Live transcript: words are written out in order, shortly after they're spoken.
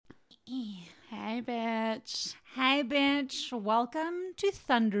Hey, bitch. Hey, bitch. Welcome to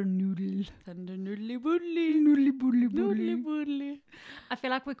Thunder Noodle. Thunder noodly boodly. Noodly boodly Noodly boodly. boodly. I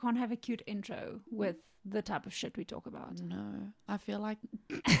feel like we can't have a cute intro with the type of shit we talk about. No, I feel like...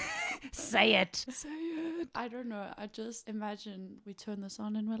 Say it. Say it. I don't know. I just imagine we turn this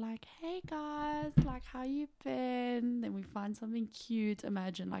on and we're like, hey, guys. Like, how you been? Then we find something cute.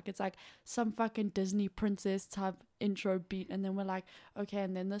 Imagine, like, it's like some fucking Disney princess type intro beat. And then we're like, okay,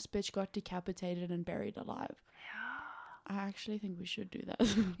 and then this bitch got decapitated and buried alive. I actually think we should do that.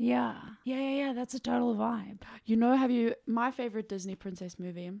 Yeah. That's a total vibe. You know, my favorite Disney princess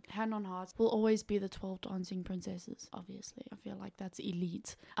movie, hand on heart, will always be the 12 Dancing Princesses, obviously. I feel like that's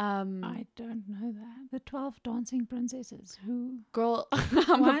elite. I don't know that. The 12 Dancing Princesses. Who? Girl,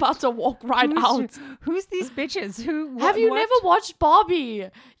 I'm about to walk out. Who's these bitches? Have you never watched Barbie?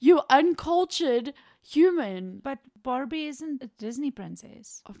 You uncultured human. But Barbie isn't a Disney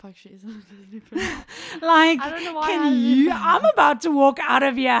princess. Oh fuck, she isn't a Disney princess. Like, I don't know why I'm about to walk out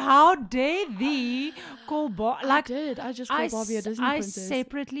of here. How dare thee call Barbie? Like, I just called Barbie a Disney princess. I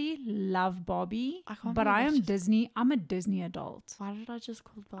separately love Barbie, but but I am Disney. I'm a Disney adult. Why did I just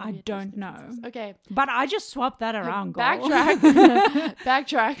call Barbie I don't know. Princess? Okay. But I just swapped that around, girl. Backtrack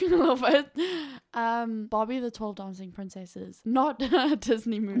a little bit. Barbie the 12 Dancing Princesses. Not a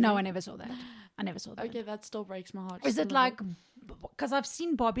Disney movie. No, I never saw that. Okay, that still breaks my heart. Is it like, because I've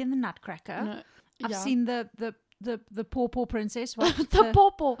seen Barbie and the Nutcracker. No, I've seen the Paw Princess. The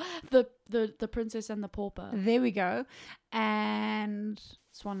Pawpaw. The Princess and the Pauper. There we go. And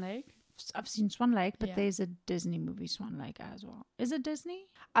Swan Lake. I've seen Swan Lake, but there's a Disney movie Swan Lake as well. Is it Disney?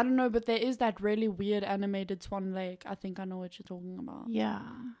 I don't know, but there is that really weird animated Swan Lake. I think I know what you're talking about. Yeah.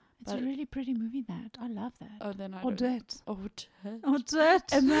 It's a really pretty movie, that. I love that. Oh, then I don't.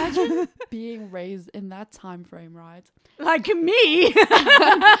 Odette. Imagine being raised in that time frame, right? Like me.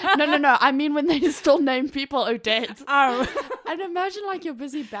 No. I mean when they still name people Odette. Oh. And imagine like you're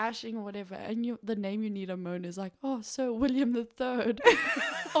busy bashing or whatever, and the name you need to moan is like, oh, Sir William III.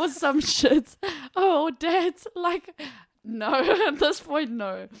 Or some shit. Oh, Odette. Like... No, at this point,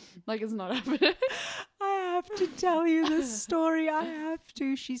 no. Like, it's not happening. I have to tell you this story. I have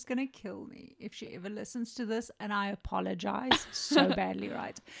to. She's going to kill me if she ever listens to this. And I apologize so badly,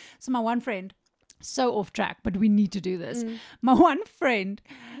 right? So my one friend, so off track, but we need to do this. My one friend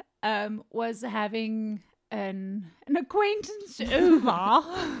was having an acquaintance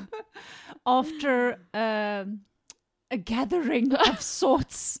over after... a gathering of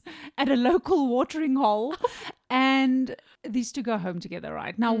sorts at a local watering hole, and these two go home together,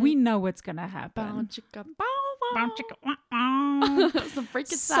 right? Now we know what's gonna happen. Bow chicka bow wow. So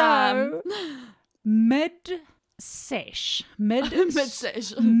break it down. Mid-sweating sesh.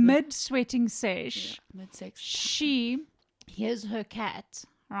 Mid-sex. She hears her cat,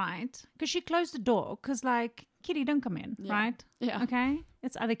 right? Because she closed the door, because like, kitty, don't come in, right? Yeah. Okay?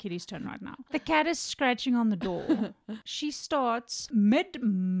 It's other kitty's turn right now. The cat is scratching on the door. She starts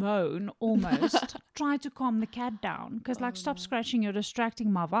mid-moan almost, try to calm the cat down. Because like, stop scratching, you're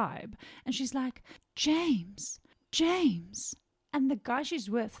distracting my vibe. And she's like, James. And the guy she's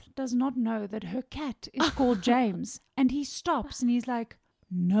with does not know that her cat is called James. And he stops and he's like,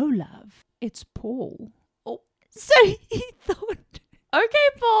 no, love, it's Paul. Oh. So he thought, okay,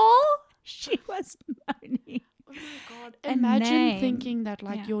 Paul. She was moaning. Oh my god. Imagine thinking that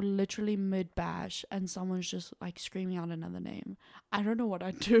like you're literally mid-bash and someone's just like screaming out another name. I don't know what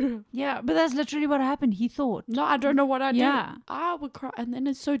I'd do. Yeah, but that's literally what happened. He thought. No, I don't know what I'd do. Yeah. I would cry. And then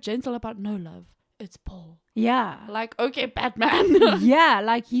it's so gentle about no, love, it's Paul. Yeah. Like, okay, Batman. Yeah,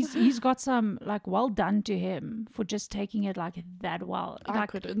 like he's got some, like, well done to him for just taking it like that well. I like,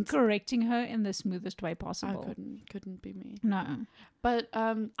 couldn't. Correcting her in the smoothest way possible. I couldn't be me. No. But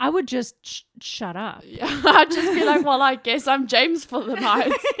I would just shut up. Yeah, I'd just be like, well, I guess I'm James for the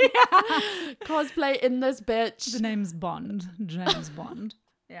night. Cosplay in this bitch. The name's Bond. James Bond.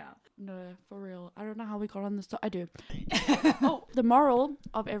 Yeah. No, for real. I don't know how we got on this. I do. Oh, the moral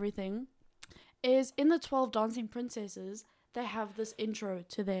of everything is in the 12 Dancing Princesses, they have this intro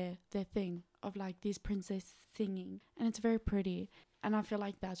to their thing of like these princess singing, and it's very pretty, and I feel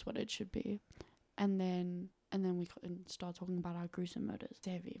like that's what it should be. And then we can start talking about our gruesome murders. It's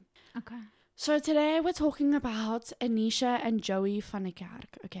heavy. Okay. So today we're talking about Anisha and Joey van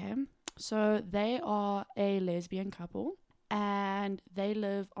Niekerk, okay? So they are a lesbian couple, and they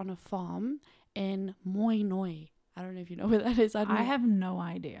live on a farm in Mooinooi. I don't know if you know where that is. I have no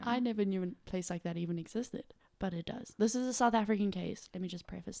idea. I never knew a place like that even existed, but it does. This is a South African case. Let me just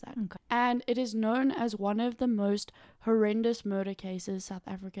preface that. Okay. And it is known as one of the most horrendous murder cases South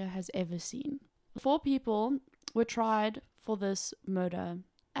Africa has ever seen. 4 people were tried for this murder,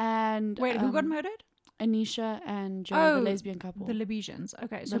 and And Wait, who got murdered? Anisha and Joe, the lesbian couple. The Lebesians.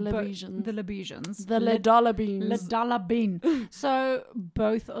 Okay, so the Lebesians. The Lebesians. The Ledolabines. Ledolabine. So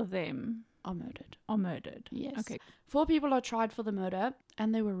both of them are murdered. Yes. Okay. 4 people are tried for the murder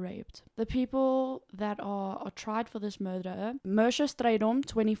and they were raped. The people that are tried for this murder: Koos Strydom,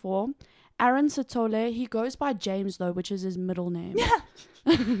 24. Aaron Sitole, he goes by James though, which is his middle name.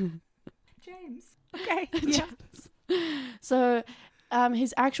 James. Okay. Yeah. So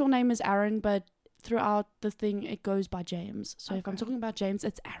his actual name is Aaron, but throughout the thing it goes by James. So if I'm talking about James,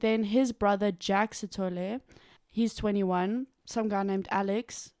 it's Aaron. Then his brother Jack Sitole, he's 21. Some guy named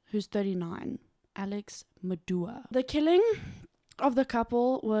Alex, who's 39. Alex Madua. The killing of the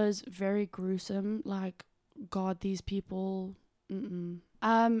couple was very gruesome. Like, God, these people.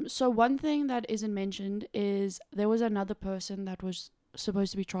 So one thing that isn't mentioned is there was another person that was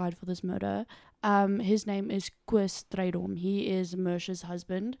supposed to be tried for this murder. His name is Koos Strydom. He is Mersha's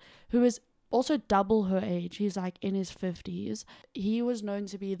husband, who is also double her age. He's like in his 50s. He was known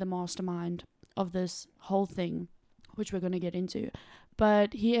to be the mastermind of this whole thing, which we're going to get into.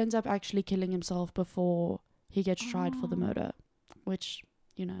 But he ends up actually killing himself before he gets tried for the murder, which,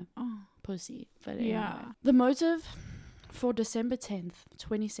 you know, pussy. But anyway. The motive for December 10th,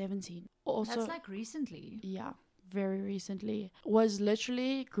 2017. Also, that's like recently. Yeah, very recently. Was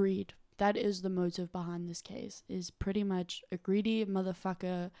literally greed. That is the motive behind this case. Is pretty much a greedy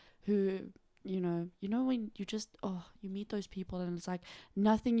motherfucker who, you know when you just, you meet those people and it's like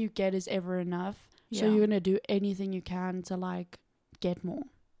nothing you get is ever enough. So you're going to do anything you can to like get more.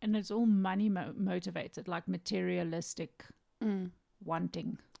 And it's all money motivated, like materialistic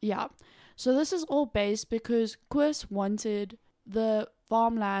wanting. Yeah. So this is all based because Koos wanted the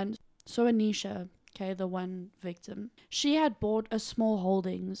farmland. So Anisha, okay, the one victim, she had bought a small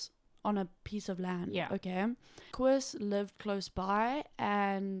holdings on a piece of land. Yeah. Okay. Koos lived close by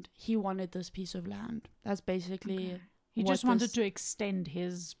and he wanted this piece of land. That's basically... Okay. He just wanted to extend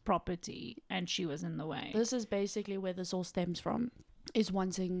his property and she was in the way. This is basically where this all stems from, is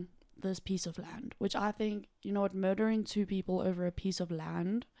wanting this piece of land, which I think, you know what, murdering 2 people over a piece of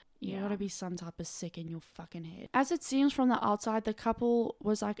land, you gotta be some type of sick in your fucking head. As it seems from the outside, the couple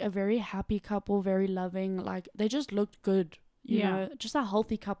was like a very happy couple, very loving, like they just looked good, you know, just a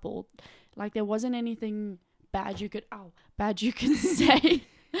healthy couple. Like there wasn't anything bad you could say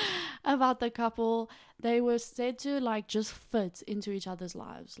about the couple. They were said to like just fit into each other's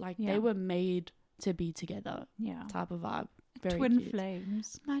lives. Like they were made to be together. Yeah. Type of vibe. Very twin cute.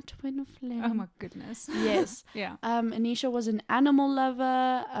 flames. My twin flame. Oh my goodness. Yes. Yeah. Anisha was an animal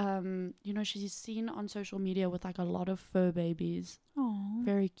lover. You know, she's seen on social media with like a lot of fur babies. Oh.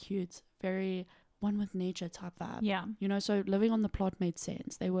 Very cute. Very one with nature type vibe. Yeah. You know, so living on the plot made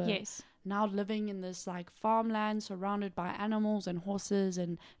sense. They were now living in this like farmland surrounded by animals and horses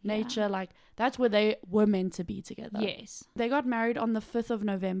and nature. Like that's where they were meant to be together. Yes. They got married on the 5th of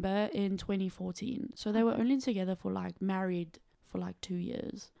November in 2014. So they were only together for like married for like 2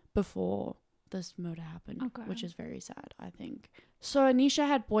 years before this murder happened, which is very sad, I think. So Anisha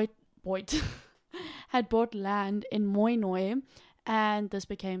had had bought land in Mooinooi, and this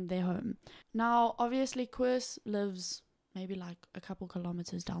became their home. Now, obviously, Koos lives maybe like a couple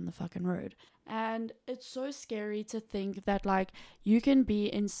kilometers down the fucking road. And it's so scary to think that like you can be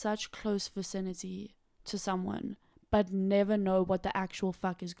in such close vicinity to someone but never know what the actual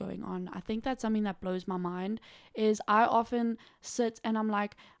fuck is going on. I think that's something that blows my mind. Is I often sit and I'm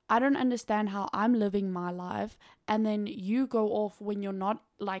like, I don't understand how I'm living my life and then you go off when you're not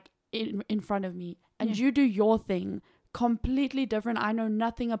like in front of me and you do your thing completely different. I know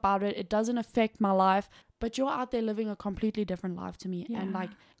nothing about it. It doesn't affect my life, but you're out there living a completely different life to me. And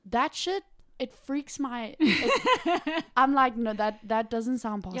like that shit, it freaks my I'm like, no, that doesn't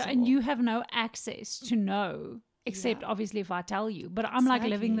sound possible. Yeah, and you have no access to know except obviously if I tell you. But I'm like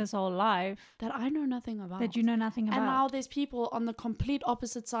living this whole life that I know nothing about. That you know nothing about. And now there's people on the complete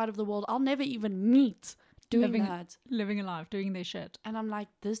opposite side of the world I'll never even meet living a life, doing their shit. And I'm like,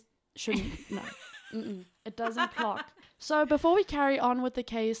 this shouldn't no. It doesn't clock. So before we carry on with the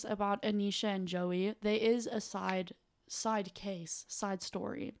case about Anisha and Joey, there is a side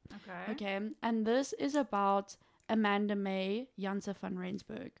story. Okay. And this is about Amanda May Janse van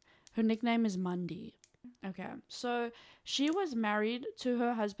Rensburg. Her nickname is Mundy. Okay. So she was married to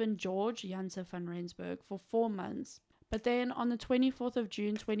her husband George Janse van Rensburg for 4 months. But then on the 24th of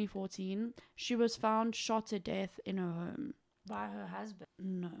June 2014, she was found shot to death in her home. By her husband?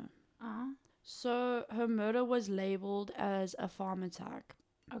 No. So her murder was labeled as a farm attack.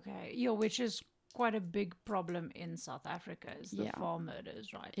 Okay. Yeah, which is quite a big problem in South Africa is the farm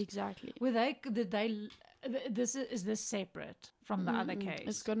murders, right? Exactly. Is this separate from the other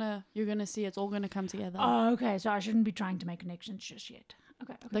case? You're gonna see it's all gonna come together. Oh, okay. So I shouldn't be trying to make connections just yet.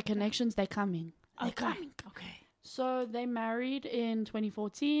 Okay. The connections, they're coming. They're coming. Okay. So they married in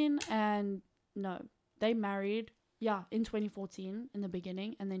 2014 and they married, in 2014 in the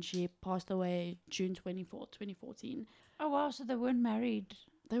beginning, and then she passed away June 24th, 2014. Oh, wow. So they weren't married.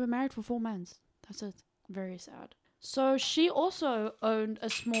 They were married for 4 months. That's it. Very sad. So she also owned a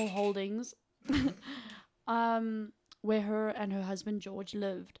small holdings where her and her husband George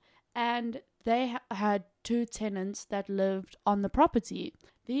lived. And they had 2 tenants that lived on the property.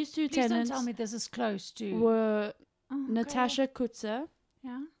 These 2 tenants... Please don't tell me this is close to... ...were Natasha Kutzer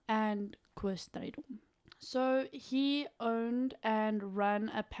and Koos Strydom. So he owned and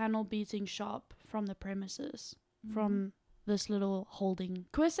ran a panel beating shop from the premises, from this little holding.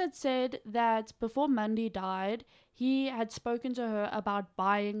 Koos had said that before Mundy died, he had spoken to her about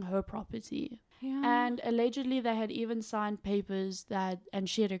buying her property. Yeah. And allegedly they had even signed papers and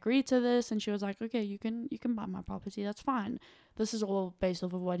she had agreed to this, and she was like, okay, you can buy my property, that's fine. This is all based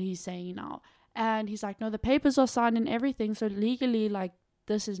off of what he's saying now. And he's like, no, the papers are signed and everything, so legally, like,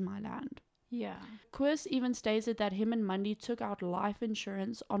 this is my land. Yeah. Koos even stated that him and Mundy took out life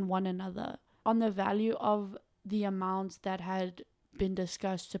insurance on one another, on the value of the amounts that had been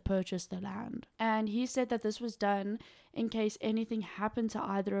discussed to purchase the land. And he said that this was done in case anything happened to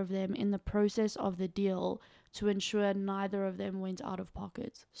either of them in the process of the deal, to ensure neither of them went out of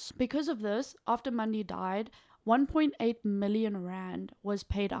pocket. Because of this, after Mundy died, 1.8 million rand was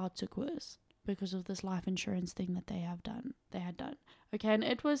paid out to Koos because of this life insurance thing that they had done. Okay, and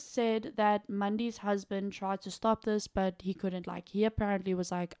it was said that Mundy's husband tried to stop this, but he couldn't. Like, he apparently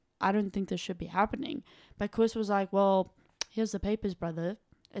was like, I don't think this should be happening. But Koos was like, well, here's the papers, brother.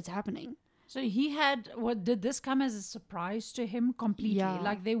 It's happening. So he had, did this come as a surprise to him completely? Yeah.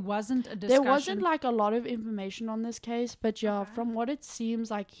 Like, there wasn't a discussion? There wasn't like a lot of information on this case, but from what it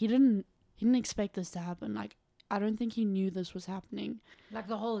seems like, he didn't expect this to happen. Like, I don't think he knew this was happening. Like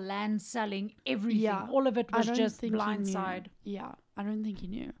the whole land selling, everything. Yeah. All of it was just blindside. Yeah, I don't think he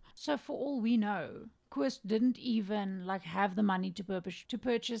knew. So for all we know, Koos didn't even like have the money to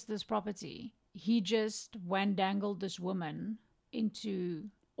purchase this property. He just wandangled this woman into,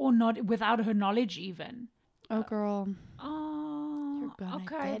 or not, without her knowledge even. Oh, girl.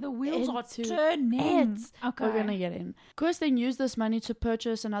 Okay, the wheels are turning. Okay. We're gonna get in. Koos then used this money to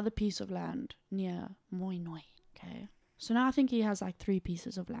purchase another piece of land near Mooinooi. Okay. So now I think he has like 3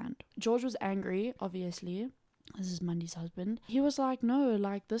 pieces of land. George was angry, obviously. This is Mundy's husband. He was like, no,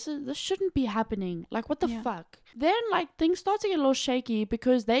 like this shouldn't be happening. Like, what the fuck? Then like things start to get a little shaky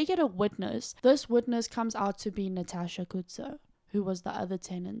because they get a witness. This witness comes out to be Natasha Kutzer, who was the other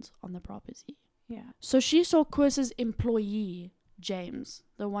tenant on the property. Yeah. So she saw Koos's employee, James,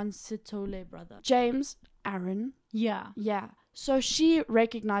 the one Sitole brother. James Aaron. Yeah. Yeah. So she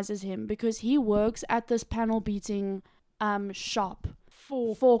recognizes him because he works at this panel beating shop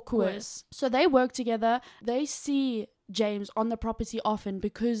for Koos. So they work together. They see James on the property often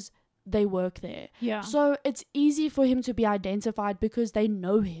because they work there. Yeah. So it's easy for him to be identified because they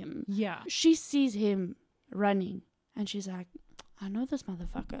know him. Yeah. She sees him running and she's like, I know this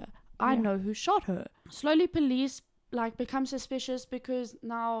motherfucker. I know who shot her. Slowly police become suspicious because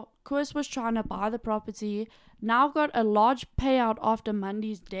now Koos was trying to buy the property, now got a large payout after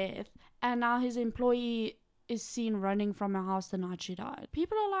Mundy's death, and now his employee is seen running from her house the night she died.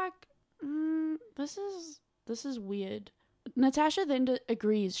 People are like, this is weird. Natasha then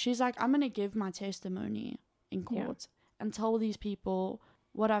agrees. She's like, I'm gonna give my testimony in court and tell these people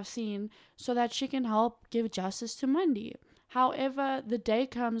what I've seen so that she can help give justice to Mundy. However, the day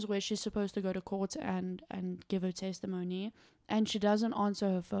comes where she's supposed to go to court and give her testimony, and she doesn't answer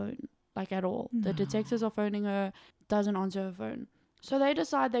her phone, like at all. No. The detectives are phoning her, doesn't answer her phone. So they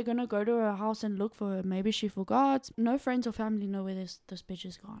decide they're going to go to her house and look for her. Maybe she forgot. No friends or family know where this bitch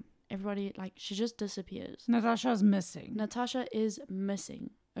is gone. Everybody, she just disappears. Natasha is missing,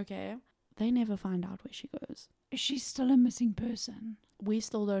 okay? They never find out where she goes. Is she still a missing person? We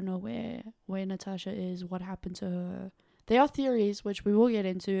still don't know where Natasha is, what happened to her. There are theories, which we will get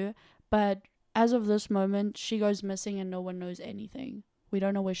into, but as of this moment, she goes missing and no one knows anything. We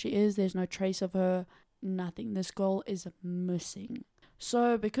don't know where she is. There's no trace of her. Nothing. This girl is missing.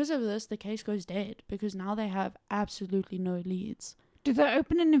 So because of this, the case goes dead because now they have absolutely no leads. Do they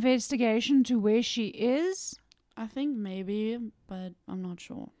open an investigation to where she is? I think maybe, but I'm not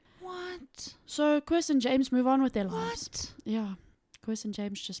sure. What? So Koos and James move on with their lives. Yeah. Koos and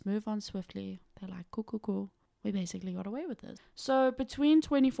James just move on swiftly. They're like, cool. we basically got away with this. So between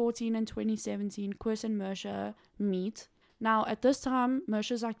 2014 and 2017, Koos and Mersha meet. Now, at this time,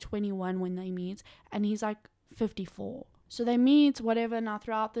 Mersha's like 21 when they meet, and he's like 54. So they meet, whatever. Now,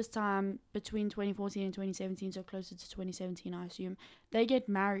 throughout this time, between 2014 and 2017, so closer to 2017, I assume, they get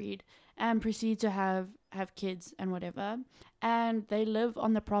married and proceed to have kids and whatever. And they live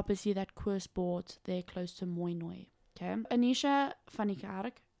on the property that Koos bought there close to Mooinooi. Okay. Anisha van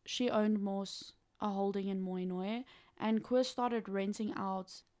Niekerk, she owned a holding in Mooinooi, and Koos started renting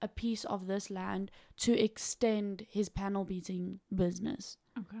out a piece of this land to extend his panel beating business.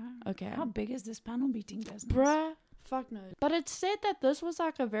 Okay. How big is this panel beating business? Bruh, fuck no. But it said that this was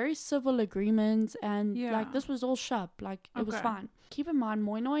like a very civil agreement, and like this was all shop. Like it was fine. Keep in mind,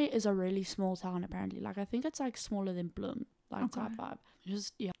 Mooinooi is a really small town apparently. Like I think it's like smaller than Bloem, like type vibe.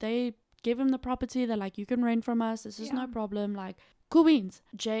 Just they gave him the property. They're like, you can rent from us. This is no problem. Like cool beans.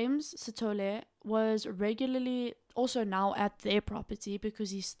 James Sithole was regularly also now at their property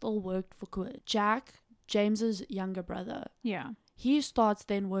because he still worked for Koos. Jack, James's younger brother. Yeah. He starts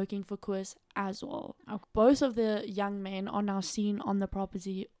then working for Koos as well. Okay. Both of the young men are now seen on the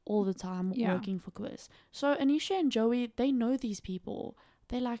property all the time working for Koos. So Anisha and Joey, they know these people.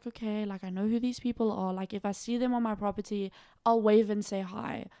 They're like, okay, like I know who these people are. Like if I see them on my property, I'll wave and say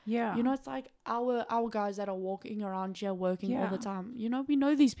hi. Yeah. You know, it's like our guys that are walking around here working all the time. You know, we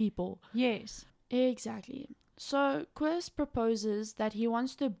know these people. Yes. Exactly. So Koos proposes that he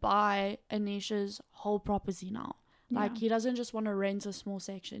wants to buy Anisha's whole property now. Like he doesn't just want to rent a small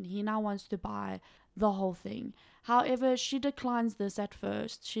section. He now wants to buy the whole thing. However, she declines this at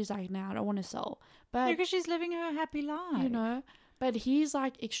first. She's like, nah, I don't want to sell. But because she's living her happy life. You know, but he's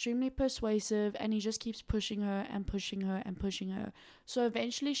like extremely persuasive, and he just keeps pushing her and pushing her and pushing her. So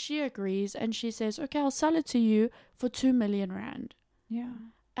eventually she agrees, and she says, okay, I'll sell it to you for 2 million rand. Yeah.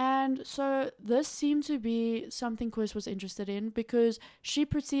 And so this seemed to be something Koos was interested in, because she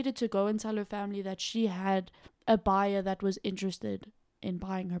proceeded to go and tell her family that she had a buyer that was interested in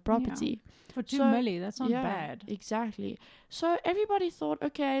buying her property. Yeah. For 2 million, that's not bad. Exactly. So everybody thought,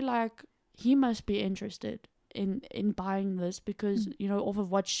 okay, like he must be interested in buying this, because, you know, off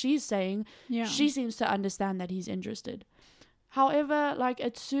of what she's saying, she seems to understand that he's interested. However, like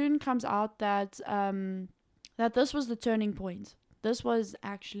it soon comes out that that this was the turning point. This was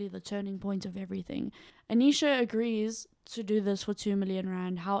actually the turning point of everything. Anisha agrees to do this for 2 million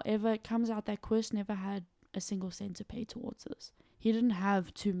rand. However, it comes out that Koos never had a single cent to pay towards this. He didn't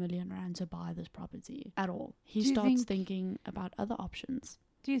have 2 million rand to buy this property at all. He starts thinking about other options.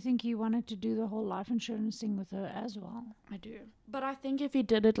 Do you think he wanted to do the whole life insurance thing with her as well? I do. But I think if he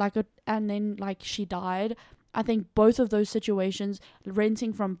did it and then like she died, I think both of those situations,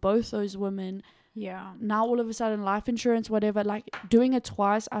 renting from both those women, now all of a sudden life insurance, whatever, like doing it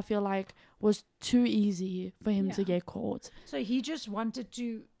twice, I feel like was too easy for him to get caught. So he just wanted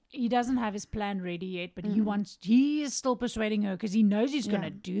to, he doesn't have his plan ready yet, but he is still persuading her because he knows he's going to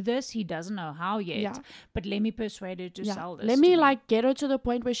do this. He doesn't know how yet, but let me persuade her to sell this. Let me like get her to the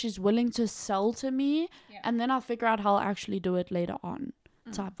point where she's willing to sell to me, and then I'll figure out how I'll actually do it later on.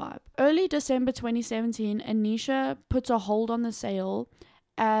 Type vibe. Early December 2017, Anisha puts a hold on the sale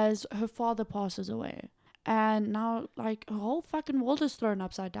as her father passes away. And now, like, her whole fucking world is thrown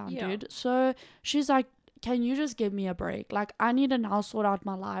upside down, dude. So she's like, can you just give me a break? Like, I need to now sort out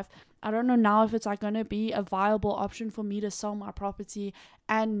my life. I don't know now if it's like going to be a viable option for me to sell my property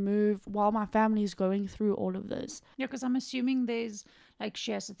and move while my family is going through all of this. Yeah, because I'm assuming there's, like,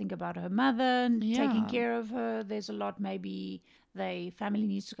 she has to think about her mother and taking care of her. There's a lot, maybe the family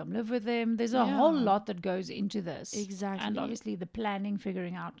needs to come live with them. There's a whole lot that goes into this. Exactly. And obviously the planning,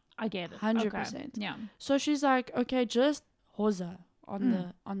 figuring out, I get it. 100%. Okay. Yeah. So she's like, okay, just hoza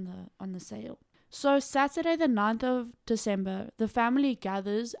on the sale. So Saturday the 9th of December, the family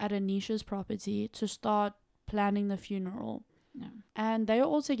gathers at Anisha's property to start planning the funeral. Yeah. And they're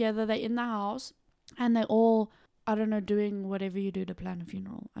all together, they're in the house, and they're all, I don't know, doing whatever you do to plan a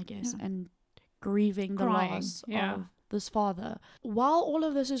funeral, I guess, and grieving the loss of this father. While all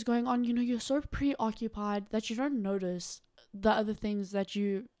of this is going on, you know, you're so preoccupied that you don't notice the other things that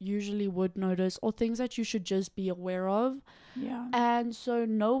you usually would notice, or things that you should just be aware of. Yeah. And so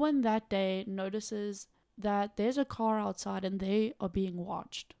no one that day notices that there's a car outside and they are being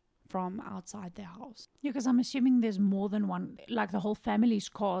watched from outside their house. Yeah, because I'm assuming there's more than one, like the whole family's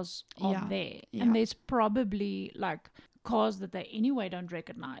cars are there. Yeah. And there's probably like cars that they anyway don't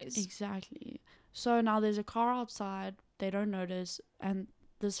recognize. Exactly. So now there's a car outside, they don't notice, and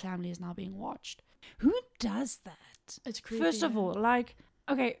this family is now being watched. Who does that? It's creepy. First of all, like,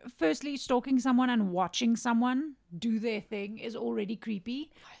 Okay, firstly, stalking someone and watching someone do their thing is already creepy.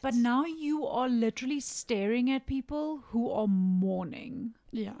 But now you are literally staring at people who are mourning.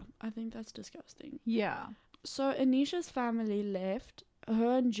 Yeah, I think that's disgusting. Yeah. So Anisha's family left.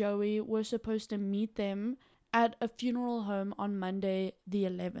 Her and Joey were supposed to meet them at a funeral home on Monday the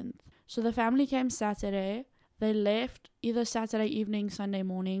 11th. So the family came Saturday. They left either Saturday evening, Sunday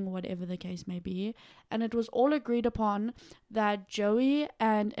morning, whatever the case may be. And it was all agreed upon that Joey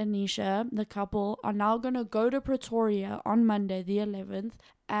and Anisha, the couple, are now going to go to Pretoria on Monday the 11th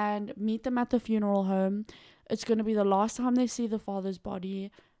and meet them at the funeral home. It's going to be the last time they see the father's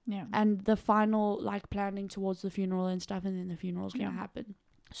body. Yeah. And the final, like, planning towards the funeral and stuff, and then the funeral's going to happen.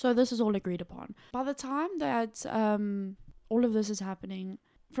 So this is all agreed upon. By the time that all of this is happening,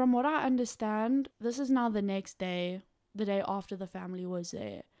 from what I understand, this is now the next day, the day after the family was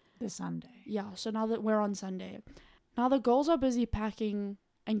there. The Sunday. Yeah, so now that we're on Sunday. Now the girls are busy packing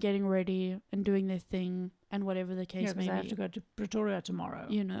and getting ready and doing their thing and whatever the case may be. Yeah, because they have to go to Pretoria tomorrow.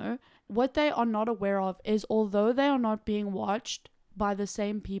 You know, what they are not aware of is, although they are not being watched by the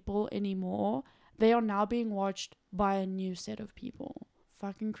same people anymore, they are now being watched by a new set of people.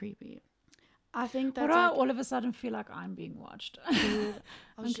 Fucking creepy. I think that's What do I all of a sudden feel like I'm being watched? Dude,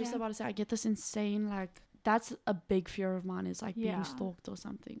 I was just about to say, I get this insane, like, that's a big fear of mine, is like being stalked or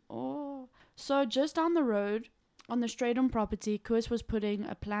something. Oh, so just down the road on the Strydom property, Koos was putting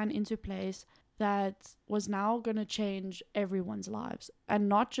a plan into place that was now going to change everyone's lives, and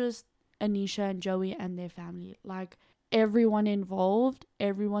not just Anisha and Joey and their family, like everyone involved.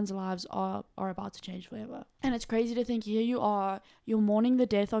 Everyone's lives are about to change forever. And it's crazy to think, here you are, you're mourning the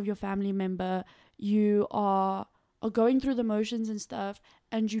death of your family member, you are going through the motions and stuff,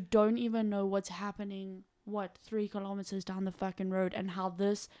 and you don't even know what's happening 3 kilometers down the fucking road, and how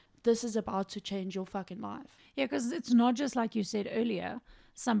this is about to change your fucking life. Yeah, because it's not just, like you said earlier,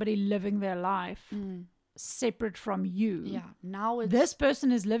 somebody living their life separate from you. Yeah, now it's... This person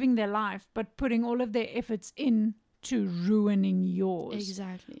is living their life, but putting all of their efforts in to ruining yours.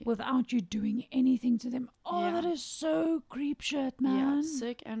 Exactly. Without you doing anything to them. Oh, Yeah. that is so creep shit, man. Yeah,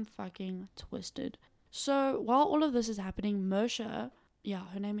 sick and fucking twisted. So while all of this is happening, Mersha,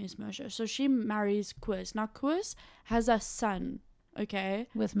 her name is Mersha, so she marries Koos. Now Koos has a son, okay?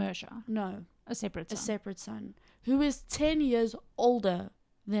 With Mersha. No. A separate son. Who is 10 years older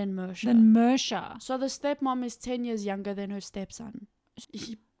than Mersha. So the stepmom is 10 years younger than her stepson.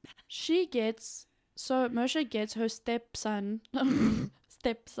 So Mersha gets her stepson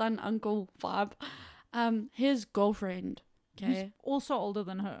uncle vibe, his girlfriend, okay? Who's also older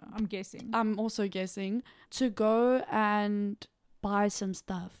than her, I'm guessing. I'm also guessing, to go and buy some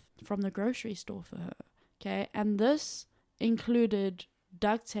stuff from the grocery store for her, okay? And this included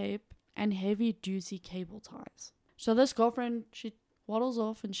duct tape and heavy duty cable ties. So this girlfriend, she waddles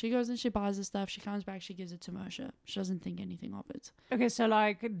off and she goes and she buys the stuff. She comes back, she gives it to Mersha. She doesn't think anything of it. Okay, so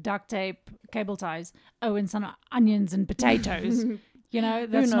like duct tape, cable ties, and some onions and potatoes. You know,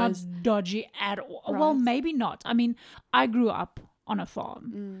 that's not dodgy at all. Right. Well, maybe not. I mean, I grew up on a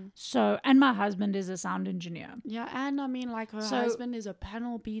farm. So, and my husband is a sound engineer. Yeah, and I mean, like, her husband is a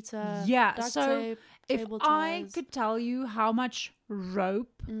panel beater. Yeah, duct so tape, if cable I ties. could tell you how much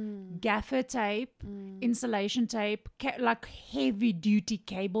rope, gaffer tape, insulation tape, like heavy duty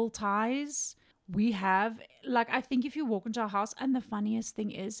cable ties we have, like, I think if you walk into our house, and the funniest thing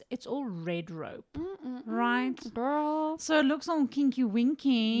is it's all red rope, right, girl? So it looks all kinky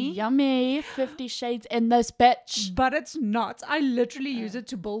winky, yummy, 50 shades in this bitch, but it's not. I literally use it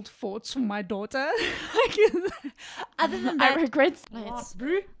to build forts for my daughter. Other than that, I regret. Let's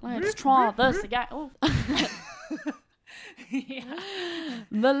try this again. Oh.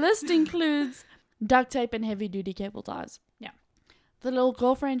 The list includes duct tape and heavy duty cable ties. Yeah. The little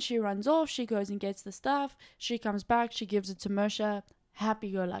girlfriend, she runs off, she goes and gets the stuff, she comes back, she gives it to Mersha.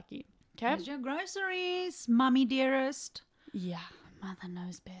 Happy go lucky. Okay? Here's your groceries, mommy dearest. Yeah, mother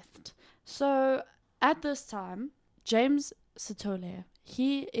knows best. So at this time, James Sitole,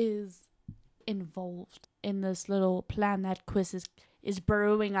 he is involved in this little plan that Koos is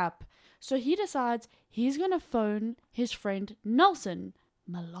brewing up. So he decides he's going to phone his friend Nelson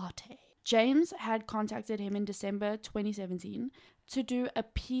Malate. James had contacted him in December 2017 to do a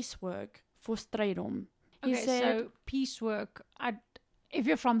piecework for Strydom. He said, so piecework, if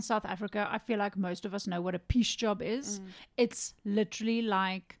you're from South Africa, I feel like most of us know what a piece job is. It's literally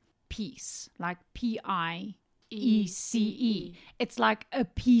like peace, like P-I-E-C-E. E-C-E. It's like a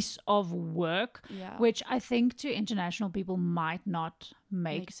piece of work, Yeah. which I think to international people might not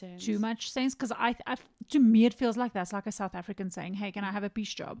make Makes sense. too much sense. Because to me, it feels like that's like a South African saying, hey, can I have a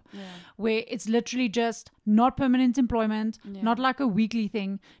piece job? Yeah. Where it's literally just not permanent employment, Yeah. not like a weekly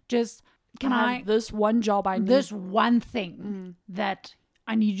thing. Just, can I have this one job I need? this one thing that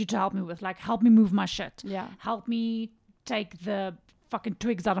I need you to help me with? Like, help me move my shit. Yeah. Help me take the fucking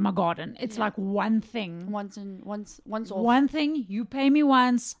twigs out of my garden. It's like one thing. Once off. One thing, you pay me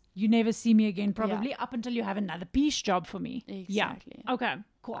once, you never see me again, probably up until you have another piece job for me. Exactly. Yeah. Okay,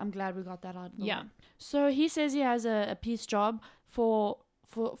 cool. I'm glad we got that out of the Yeah. way. So he says he has a piece job for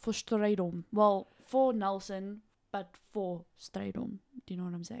Strydom. Well, for Nelson, but for Strydom. Do you know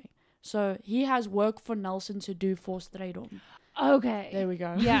what I'm saying? So he has work for Nelson to do for Strydom. Okay. There we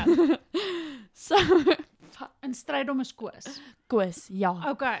go. Yeah. So And Strydom is Koos. Koos,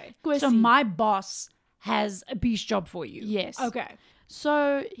 yeah. Okay. Koosie. So my boss has a piece job for you. Yes. Okay.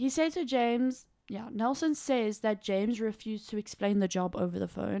 So he said to James, Nelson says that James refused to explain the job over the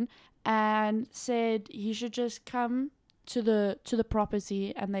phone and said he should just come to the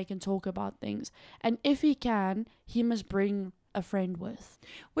property and they can talk about things. And if he can, he must bring a friend with.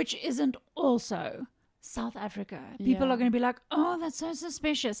 Which isn't also South Africa. People Yeah. are going to be like, oh, that's so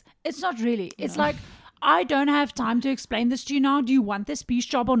suspicious. It's not really. It's like, I don't have time to explain this to you now. Do you want this piece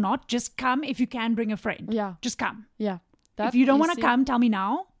job or not? Just come. If you can, bring a friend. Yeah. Just come. Yeah. If you don't want to come, tell me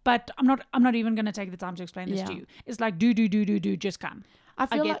now. But I'm not even going to take the time to explain this to you. It's like, do, just come. I I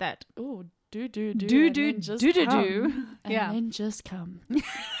feel get like, that. Oh, do. Do, and do, then just do, do, come. do. And Yeah. then just come.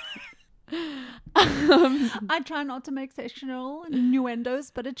 I try not to make sexual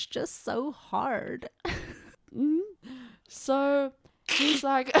innuendos, but it's just so hard. So he's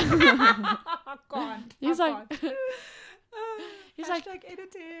like, God. he's like, he's like,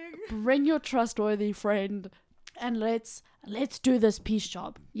 editing. bring your trustworthy friend and let's do this piece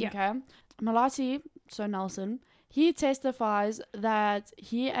job. Yeah. Okay. Malati, so Nelson, he testifies that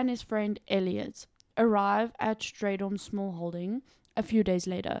he and his friend Elliot arrive at Strydom small holding a few days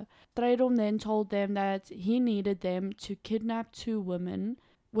later. Strydom then told them that he needed them to kidnap 2 women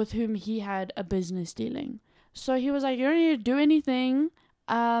with whom he had a business dealing. So he was like, you don't need to do anything.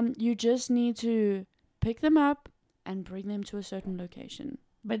 You just need to pick them up and bring them to a certain location.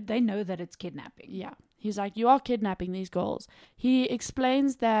 But they know that it's kidnapping. Yeah. He's like, you are kidnapping these girls. He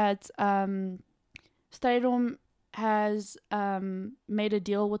explains that Strydom has made a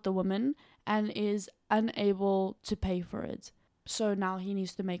deal with the woman and is unable to pay for it. So now he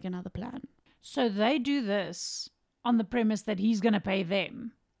needs to make another plan. So they do this on the premise that he's going to pay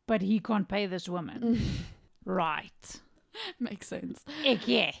them, but he can't pay this woman. Right. Makes sense.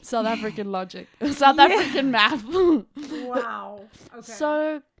 Yeah. South African logic. South African math. Wow. Okay.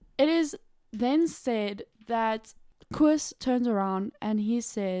 So it is then said that Koos turns around and he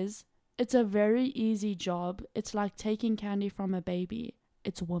says, it's a very easy job. It's like taking candy from a baby.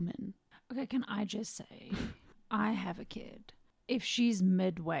 It's a woman. Okay, can I just say, I have a kid. If she's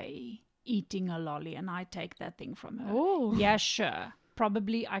midway eating a lolly and I take that thing from her, Oh. yeah, sure.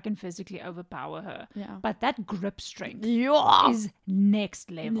 Probably I can physically overpower her. Yeah. But that grip strength Yeah. is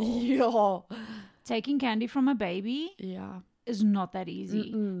next level. Yeah. Taking candy from a baby Yeah. is not that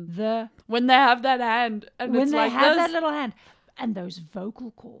easy. When they have that hand and When it's they like have this. that little hand and those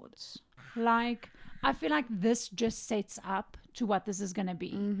vocal cords, like, I feel like this just sets up to what this is going to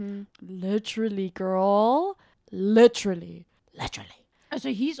be. Literally, girl. Literally. So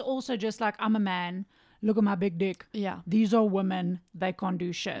he's also just like, I'm a man. Look at my big dick. Yeah. These are women. They can't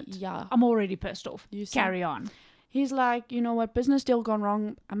do shit. Yeah. I'm already pissed off. You see? Carry on. He's like, you know what, business deal gone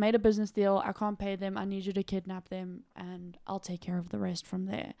wrong. I made a business deal. I can't pay them. I need you to kidnap them and I'll take care of the rest from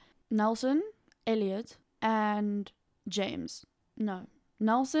there. Nelson, Elliot, and James. No.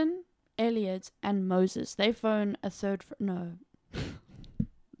 Nelson, Elliot, and Moses. They phone a third. No.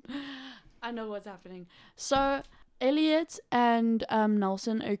 I know what's happening. So Elliot and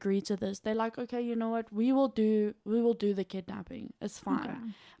Nelson agree to this. They're like, okay, you know what? We will do the kidnapping. It's fine. Okay.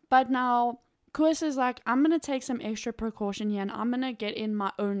 But now Koos is like, I'm going to take some extra precaution here and I'm going to get in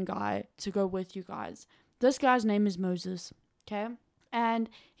my own guy to go with you guys. This guy's name is Moses. Okay? And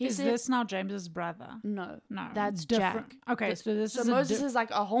he Is said, this now James's brother? no, No. that's different. Jack. Okay, so this So is Moses is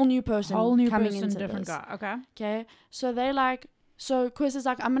like a whole new person whole new coming person, into different this. guy. Okay. Okay? So they like, so Koos is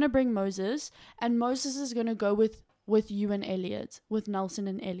like, I'm going to bring Moses and Moses is going to go with you and Elliot, with Nelson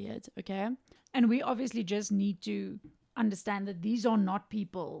and Elliot. Okay? And we obviously just need to understand that these are not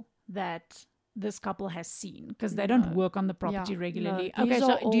people that this couple has seen, because they don't work on the property regularly. No, okay, these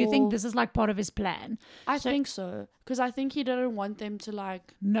so are do you think all- this is like part of his plan? I think so, because I think he didn't want them to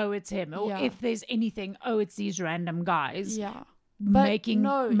like, No, it's him. Or Yeah. if there's anything, it's these random guys yeah. But making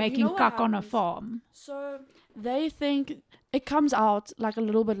no, you making know what cuck on a happens? farm. So they think it comes out like a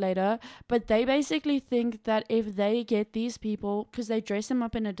little bit later, but they basically think that if they get these people, because they dress them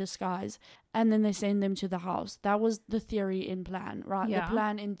up in a disguise and then they send them to the house. That was the theory in plan, right? Yeah. The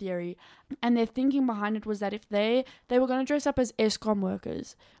plan in theory. And their thinking behind it was that if they were going to dress up as ESCOM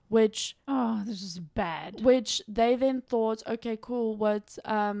workers, which This is bad. they then thought, okay, cool,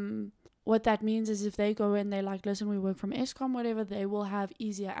 what that means is if they go in, they're like, listen, we work from ESCOM, whatever, they will have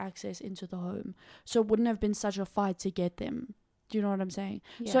easier access into the home. So it wouldn't have been such a fight to get them. Do you know what I'm saying?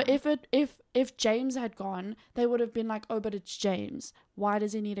 Yeah. So if James had gone, they would have been like, oh, but it's James. Why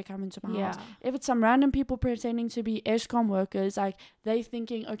does he need to come into my house? If it's some random people pretending to be ESCOM workers, like they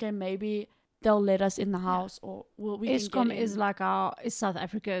thinking, okay, maybe they'll let us in the house, or we can ESCOM get in. is South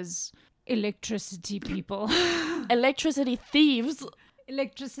Africa's electricity people. Electricity thieves,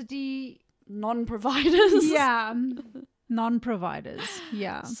 Electricity non-providers. Yeah. Non-providers.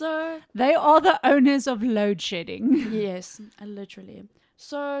 Yeah. So They are the owners of load shedding. yes, literally.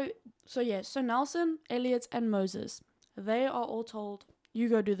 So Nelson, Elliot, and Moses, they are all told, you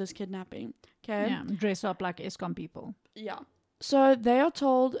go do this kidnapping. Okay. Yeah. Dress up like ESCOM people. Yeah. So they are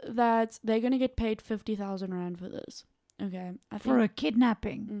told that they're gonna get paid 50,000 rand for this. Okay. For a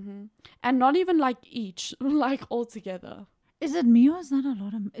kidnapping. Mm-hmm. And not even like each, like all together. Is it me or is that a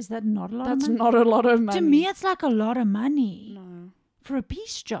lot of? Is that not a lot That's of money? not a lot of money. To me, it's like a lot of money No. for a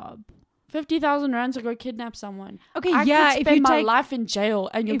peace job. 50,000 rand to go kidnap someone. Okay, I yeah. could If spend you my take, life in jail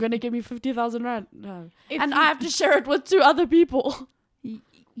and you're gonna give me 50,000 rand. No. And you- I have to share it with 2 other people.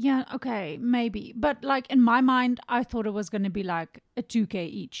 yeah, okay, maybe. But like in my mind, I thought it was going to be like a 2K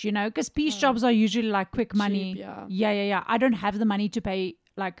each, you know, because peace jobs are usually like quick money. Cheap, yeah. Yeah. I don't have the money to pay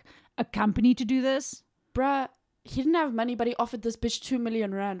like a company to do this. Bruh, he didn't have money, but he offered this bitch 2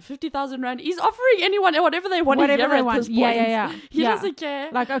 million rand, 50,000 rand. He's offering anyone whatever they want Whatever to hear they at want. this point. Yeah. He Yeah. doesn't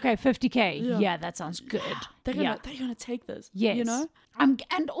care. Like, okay, 50K. Yeah. Yeah, that sounds good. They're gonna take this. Yes. You know?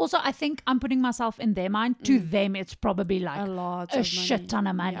 And also, I think I'm putting myself in their mind. To them, it's probably like A lot a of shit money. ton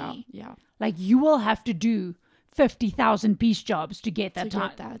of money. Yeah. Like, you will have to do 50,000 peace jobs to get that To time.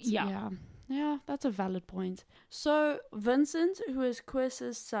 get that. Yeah. Yeah, that's a valid point. So Vincent, who is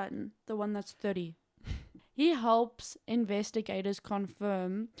Koos's son, the one that's 30, he helps investigators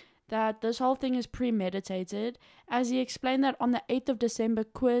confirm that this whole thing is premeditated, as he explained that on the 8th of December,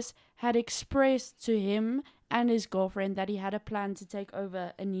 Koos had expressed to him and his girlfriend that he had a plan to take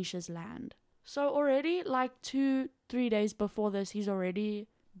over Anisha's land. So already, like 2-3 days before this, he's already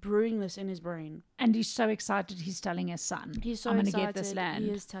brewing this in his brain. And he's so excited he's telling his son, He's so I'm going to excited. get this land.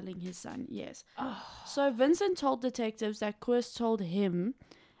 He is telling his son, yes. So Vincent told detectives that Koos told him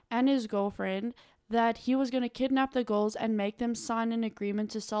and his girlfriend that he was going to kidnap the girls and make them sign an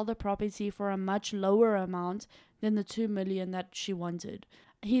agreement to sell the property for a much lower amount than the 2 million that she wanted.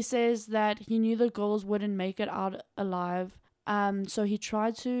 He says that he knew the girls wouldn't make it out alive, so he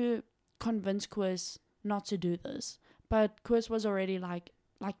tried to convince Koos not to do this. But Koos was already like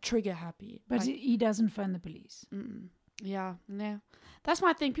trigger happy. But like, he doesn't phone the police. yeah. That's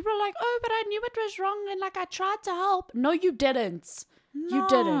my thing. People are like, oh, but I knew it was wrong and like I tried to help. No, you didn't. You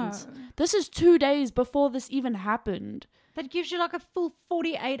didn't. This is 2 days before this even happened. That gives you like a full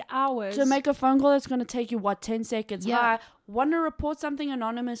 48 hours. To make a phone call that's going to take you, 10 seconds? Yeah. Hi, want to report something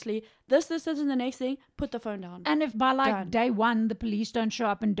anonymously. This, and the next thing, put the phone down. And if by like Done. day 1 the police don't show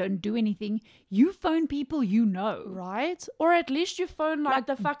up and don't do anything, you phone people you know. Right? Or at least you phone like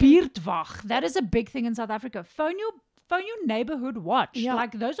the fucking... Buurtwag. That is a big thing in South Africa. Phone your neighborhood watch. Yeah.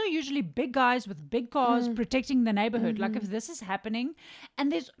 Like those are usually big guys with big cars protecting the neighborhood. Like if this is happening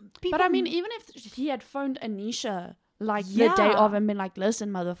and there's people... But I mean, even if he had phoned Anisha like the day of and been like, listen,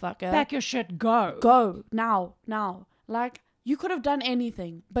 motherfucker. Pack your shit, go. Go. Now. Like, you could have done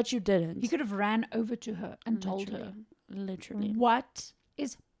anything, but you didn't. He could have ran over to her and told her. Literally. What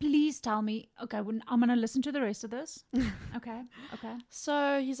is... Please tell me. Okay, I'm going to listen to the rest of this. Okay.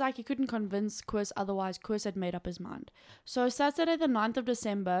 So he's like, he couldn't convince Koos, otherwise Koos had made up his mind. So Saturday the 9th of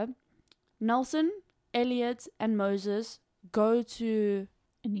December, Nelson, Elliot, and Moses go to...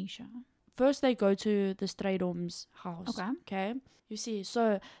 Anisha. First they go to the Strydom's house. Okay. You see,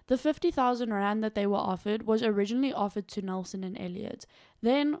 so the 50,000 rand that they were offered was originally offered to Nelson and Elliot.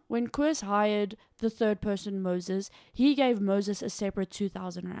 Then, when Koos hired the third person, Moses, he gave Moses a separate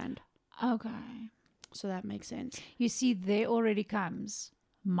 2,000 rand. Okay. So that makes sense. You see, there already comes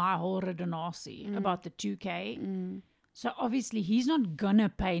my whole redenasie about the 2K. So obviously he's not gonna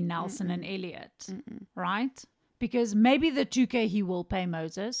pay Nelson and Elliot, right? Because maybe the 2K he will pay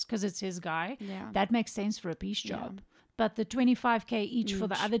Moses because it's his guy. Yeah. That makes sense for a peace job. But the 25K each for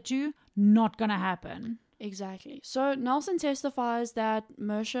the other two, not gonna happen. Exactly. So Nelson testifies that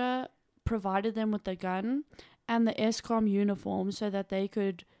Moshe provided them with the gun and the ESCOM uniform so that they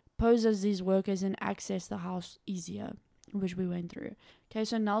could pose as these workers and access the house easier, which we went through. Okay,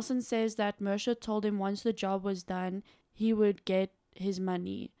 so Nelson says that Moshe told him once the job was done, he would get his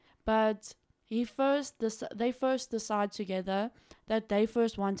money. But they first decide together that they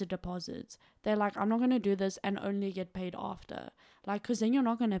first wanted deposits. They're like, I'm not going to do this and only get paid after. Like, because then you're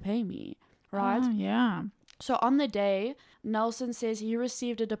not going to pay me, right? Oh, yeah. So on the day, Nelson says he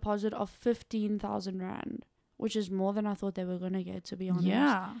received a deposit of 15,000 Rand, which is more than I thought they were going to get, to be honest.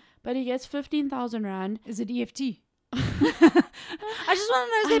 Yeah. But he gets 15,000 Rand. Is it EFT? I just want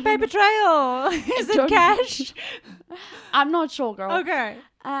to know, is there paper trail? Is it cash? I'm not sure, girl. Okay.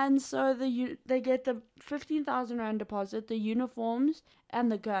 And so they get the 15,000 Rand deposit, the uniforms,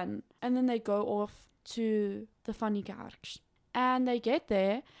 and the gun. And then they go off to the Niekerk. And they get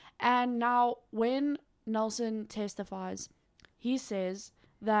there. And now when Nelson testifies, he says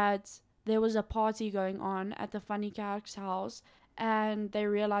that there was a party going on at the Niekerk's house. And they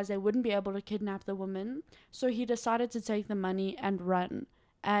realized they wouldn't be able to kidnap the woman. So he decided to take the money and run.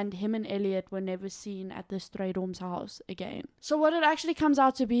 And him and Elliot were never seen at the Strydom's house again. So what it actually comes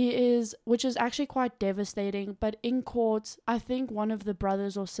out to be is, which is actually quite devastating, but in court, I think one of the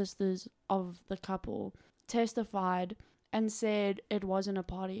brothers or sisters of the couple testified and said it wasn't a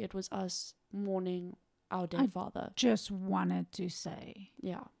party, it was us mourning our dead father. Just wanted to say.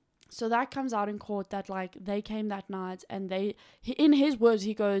 Yeah. So that comes out in court that like they came that night and in his words,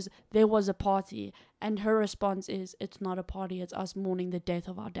 he goes, there was a party. And her response is, it's not a party. It's us mourning the death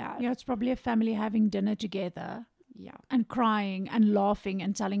of our dad. Yeah, it's probably a family having dinner together. Yeah. And crying and laughing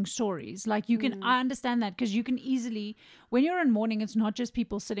and telling stories. Like you can, I understand that because you can easily, when you're in mourning, it's not just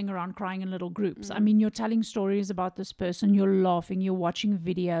people sitting around crying in little groups. I mean, you're telling stories about this person, you're laughing, you're watching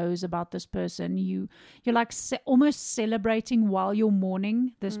videos about this person, you're like almost celebrating while you're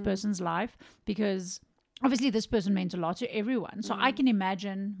mourning this person's life, because obviously this person meant a lot to everyone. So I can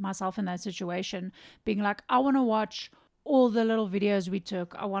imagine myself in that situation being like, I want to watch all the little videos we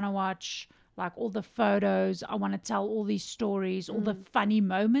took. I want to watch like all the photos. I want to tell all these stories, all the funny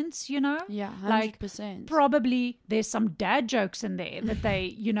moments, you know? Yeah, 100%. Like probably there's some dad jokes in there that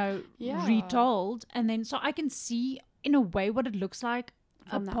they, retold. And then, so I can see in a way what it looks like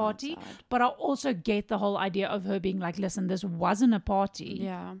From a the party. outside. But I also get the whole idea of her being like, listen, this wasn't a party.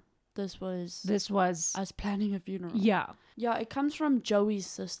 Yeah. This was us planning a funeral. Yeah. Yeah, it comes from Joey's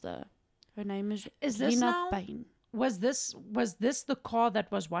sister. Her name is this Rina now? Bain. Was this the car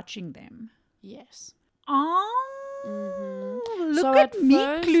that was watching them? Yes. Oh, look So at at me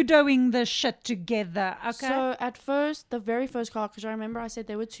first- Cluedoing this shit together. Okay. So at first, the very first car, because I remember I said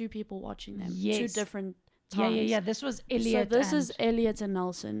there were two people watching them. Yes. Two different times. yeah. This was Elliot. So this and is Elliot and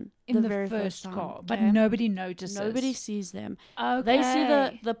Nelson in the very first time, car, but okay? nobody notices. Nobody sees them. Okay. They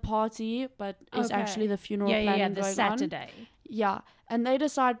see the party, but it's Okay. actually the funeral yeah, planning the going Saturday. on. Yeah, and they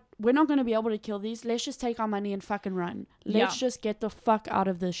decide we're not going to be able to kill these. Let's just take our money and fucking run. Let's just get the fuck out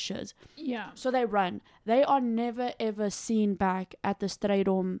of this shit. Yeah. So they run. They are never ever seen back at the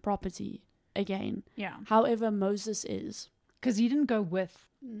Strydom property again. Yeah. However, Moses is. Because he didn't go with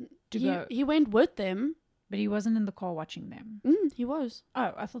go, He went with them. but he wasn't in the car watching them. He was.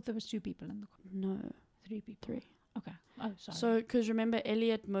 Oh, I thought there was two people in the car. No, 3 people. 3. Okay. Oh, sorry. So, because remember,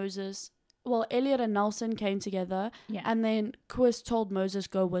 Elliot and Nelson came together, yeah. and then Koos told Moses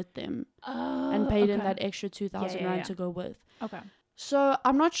go with them and paid him that extra 2,000 Rand to go with. Okay. So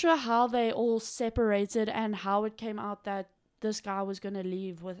I'm not sure how they all separated and how it came out that this guy was going to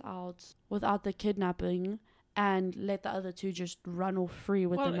leave without the kidnapping and let the other two just run off free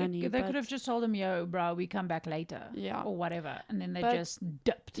with the money. They could have just told him, yo, bro, we come back later. Yeah. Or whatever. And then they just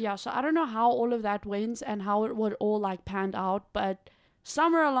dipped. Yeah, so I don't know how all of that went and how it would all like panned out, but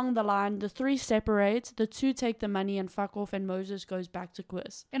somewhere along the line, the 3 separate, the 2 take the money and fuck off, and Moses goes back to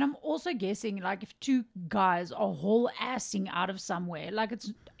Koos. And I'm also guessing, like, if 2 guys are whole assing out of somewhere, like,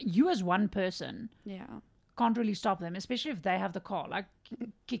 it's you as one person Yeah. can't really stop them, especially if they have the car. Like,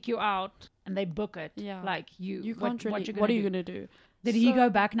 kick you out and they book it. Yeah. Like, You can't what, really. What are you going to do? Did he go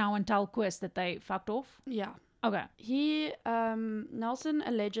back now and tell Koos that they fucked off? Yeah. Okay. Nelson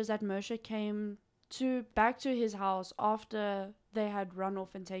alleges that Moshe came back to his house after they had run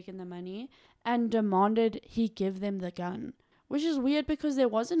off and taken the money and demanded he give them the gun, which is weird because there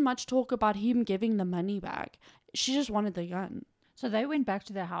wasn't much talk about him giving the money back. She just wanted the gun. So they went back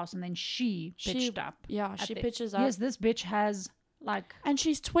to their house and then she pitched up. Yeah, she pitches up. Yes, this bitch has like... And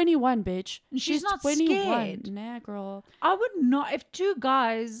she's 21, bitch. She's not 21. scared. Nah, girl. I would not... If two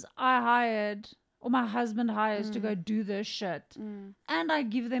guys I hired or my husband hires to go do this shit and I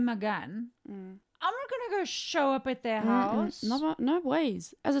give them a gun, I'm not going to go show up at their house. No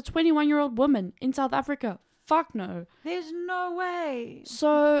ways. As a 21-year-old woman in South Africa. Fuck no. There's no way.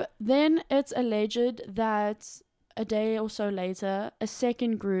 So then it's alleged that a day or so later, a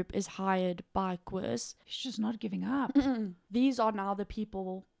second group is hired by Koos. He's just not giving up. These are now the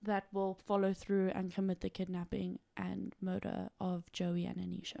people that will follow through and commit the kidnapping and murder of Joey and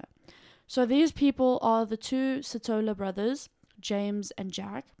Anisha. So these people are the two Sitola brothers, James and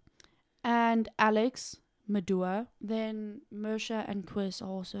Jack, and Alex, Madua. Then Mersha and Koos are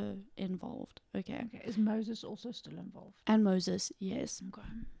also involved. Okay. Is Moses also still involved? And Moses, yes. Okay.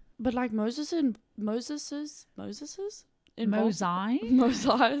 But like Moses's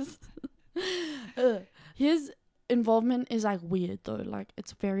his involvement is like weird though. Like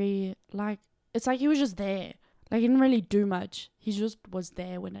it's very like it's like he was just there. Like he didn't really do much. He just was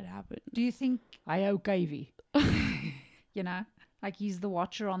there when it happened. Do you think Kavy? You know, like he's the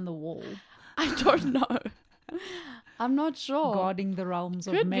watcher on the wall. I don't know. I'm not sure. Guarding the realms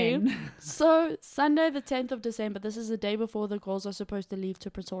Could of men. be. So Sunday the 10th of December, this is the day before the girls are supposed to leave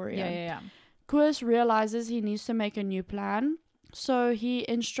to Pretoria. Yeah. Koos realizes he needs to make a new plan. So he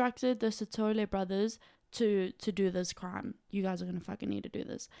instructed the Sitole brothers to do this crime. You guys are going to fucking need to do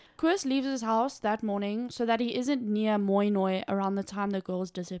this. Koos leaves his house that morning so that he isn't near Mooinooi around the time the girls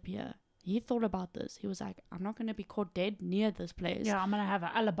disappear. He thought about this. He was like, I'm not going to be caught dead near this place. Yeah, I'm going to have an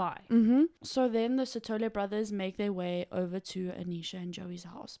alibi. So then the Sitole brothers make their way over to Anisha and Joey's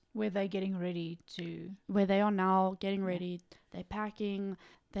house. Where they're getting ready to... Where they are now getting ready. They're packing.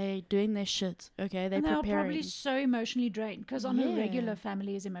 They're doing their shit. Okay, they're preparing. They're probably so emotionally drained. Because on a regular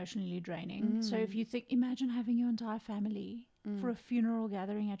family is emotionally draining. So if you think... Imagine having your entire family for a funeral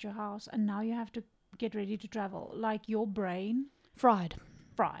gathering at your house. And now you have to get ready to travel. Like your brain... Fried.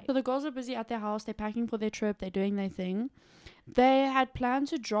 So the girls are busy at their house. They're packing for their trip. They're doing their thing. They had planned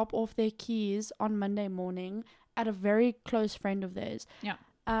to drop off their keys on Monday morning at a very close friend of theirs. Yeah.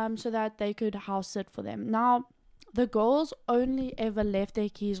 So that they could house sit for them. Now, the girls only ever left their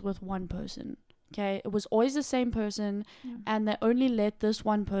keys with one person. Okay. It was always the same person. Yeah. And they only let this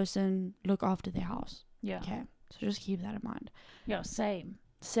one person look after their house. Yeah. Okay. So just keep that in mind. Yeah, same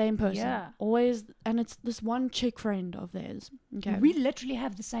person. Yeah. Always. And it's this one chick friend of theirs. Okay. We literally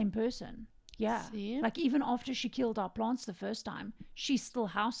have the same person. Yeah. See? Like even after she killed our plants the first time, she still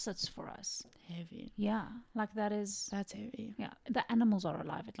house sits for us. Heavy. Yeah. Like that's heavy. Yeah. The animals are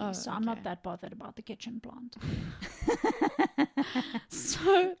alive at least. So okay. I'm not that bothered about the kitchen plant.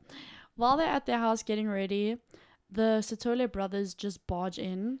 So while they're at their house getting ready, the Sitole brothers just barge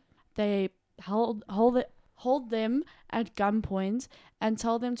in. They hold them at gunpoint and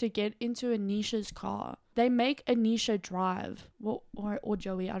tell them to get into Anisha's car. They make Anisha drive, well, or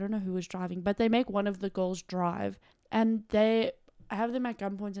Joey, I don't know who was driving, but they make one of the girls drive, and they have them at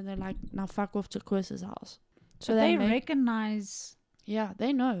gunpoint, and they're like, now fuck off to Koos's house. So they recognize. Yeah,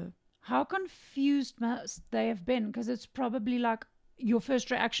 they know. How confused must they have been? Because it's probably like, your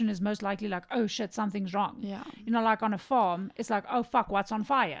first reaction is most likely like, oh shit, something's wrong. Yeah. You know, like on a farm, it's like, oh fuck, what's on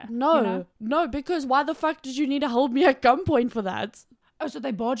fire? No, you know? No, because why the fuck did you need to hold me at gunpoint for that? Oh, so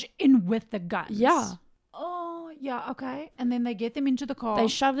they barge in with the guns. Yeah. Oh, yeah, okay. And then they get them into the car. They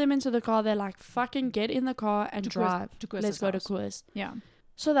shove them into the car. They're like, fucking get in the car and drive. Let's go to Koos. Yeah.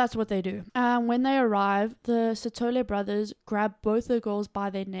 So that's what they do. When they arrive, the Sitole brothers grab both the girls by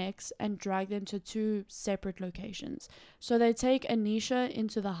their necks and drag them to two separate locations. So they take Anisha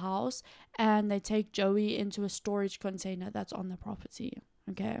into the house and they take Joey into a storage container that's on the property.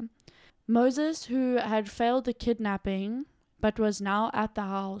 Okay. Moses, who had failed the kidnapping but was now at the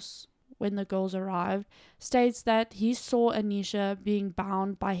house when the girls arrived, states that he saw Anisha being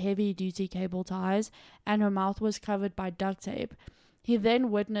bound by heavy-duty cable ties and her mouth was covered by duct tape. He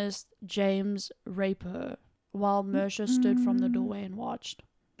then witnessed James rape her while Mersha stood from the doorway and watched.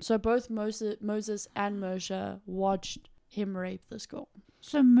 So both Moses and Mersha watched him rape this girl.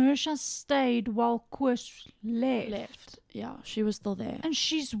 So Mersha stayed while Koos left. Yeah, she was still there. And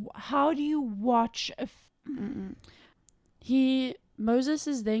how do you watch a... Moses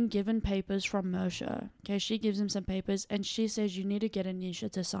is then given papers from Mersha. Okay, she gives him some papers and she says, you need to get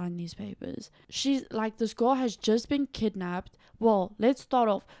Anisha to sign these papers. She's like, this girl has just been kidnapped. Well, let's start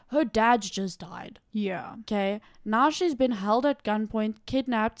off. Her dad's just died. Yeah. Okay, now she's been held at gunpoint,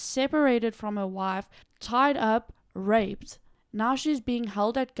 kidnapped, separated from her wife, tied up, raped. Now she's being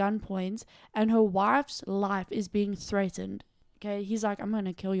held at gunpoint and her wife's life is being threatened. Okay, he's like, I'm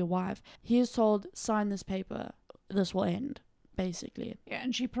gonna kill your wife. He is told, sign this paper, this will end, basically. Yeah,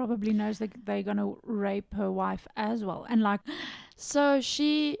 and she probably knows that they're gonna rape her wife as well. And like, so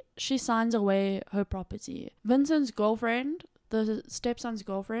she signs away her property. Vincent's girlfriend, the stepson's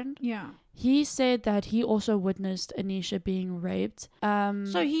girlfriend, yeah. he said that he also witnessed Anisha being raped.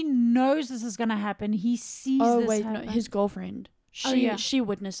 So he knows this is gonna happen. He sees this happen. No, his girlfriend. Yeah. She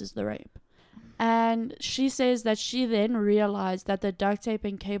witnesses the rape. And she says that she then realized that the duct tape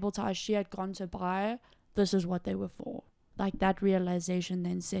and cable ties she had gone to buy, this is what they were for. Like, that realization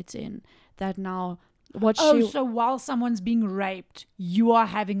then sets in that now so while someone's being raped, you are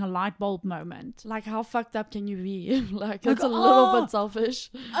having a light bulb moment. Like, how fucked up can you be? Like, it's a little bit selfish.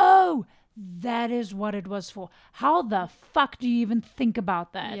 Oh, that is what it was for. How the fuck do you even think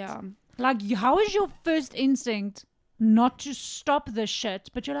about that? Yeah. Like, how is your first instinct not to stop this shit,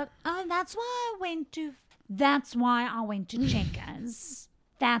 but you're like, oh, that's why I went to Checkers.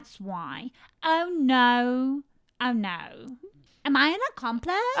 That's why. Oh no. Am I an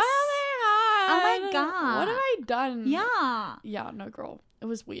accomplice? Oh my god. What have I done? Yeah. Yeah, no, girl. It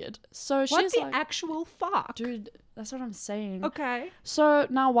was weird. So she's what the like, actual fuck? dude, that's what I'm saying. Okay. So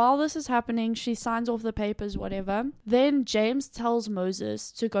now while this is happening, she signs off the papers, whatever. Then James tells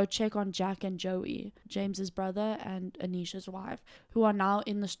Moses to go check on Jack and Joey, James's brother and Anisha's wife, who are now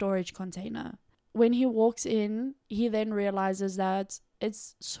in the storage container. When he walks in, he then realizes that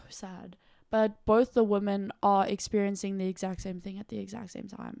it's so sad, but both the women are experiencing the exact same thing at the exact same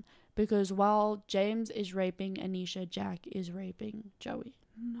time. Because while James is raping Anisha, Jack is raping Joey.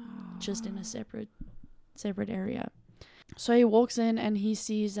 No. Just in a separate area. So he walks in and he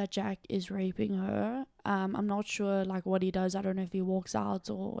sees that Jack is raping her. I'm not sure like what he does. I don't know if he walks out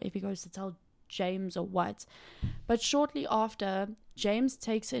or if he goes to tell James or what. But shortly after, James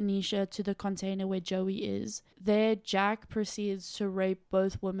takes Anisha to the container where Joey is. There, Jack proceeds to rape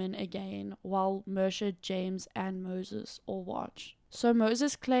both women again while Mersha, James, and Moses all watch. So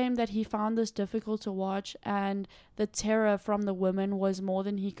Moses claimed that he found this difficult to watch and the terror from the women was more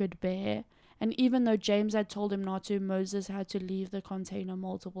than he could bear. And even though James had told him not to, Moses had to leave the container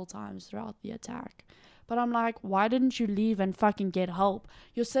multiple times throughout the attack. But I'm like, why didn't you leave and fucking get help?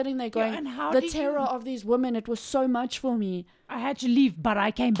 You're sitting there going, the terror of these women, it was so much for me. I had to leave, but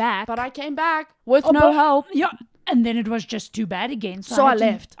I came back. With no help. Yeah. And then it was just too bad again. So I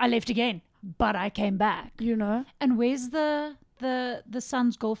left. I left again, but I came back. You know? And where's the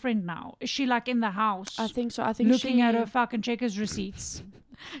son's girlfriend now? Is she like in the house? I think so. I think looking at her fucking Checkers receipts.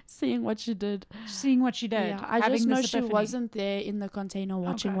 Seeing what she did. Yeah, I just know she wasn't there in the container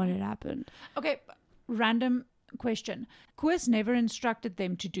watching what had happened. Okay, random question. Koos never instructed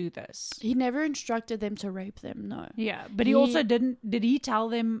them to do this. He never instructed them to rape them, no. Yeah, but he also did he tell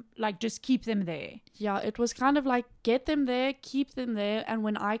them, like, just keep them there? Yeah, it was kind of like, get them there, keep them there, and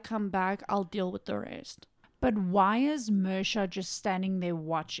when I come back, I'll deal with the rest. But why is Mersha just standing there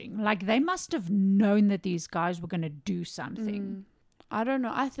watching? Like, they must have known that these guys were going to do something. I don't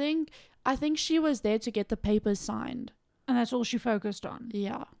know. I think she was there to get the papers signed. And that's all she focused on?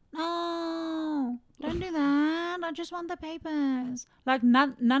 Yeah. No, don't do that. I just want the papers. Like,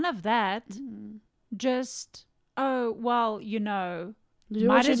 none of that. Just, oh, well, you know,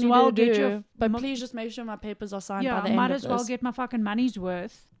 might as well get your... But please just make sure my papers are signed by the end of this. Yeah, might as well get my fucking money's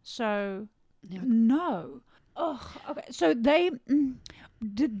worth. So, no. Oh, okay. So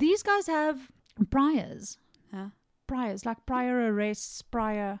did these guys have priors? Huh? Priors, like prior arrests,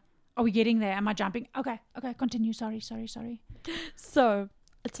 prior... Are we getting there? Am I jumping? Okay, continue. Sorry. So,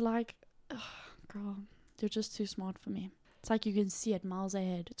 it's like, girl, you're just too smart for me. It's like you can see it miles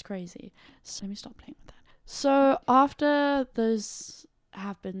ahead. It's crazy. So let me stop playing with that. So after this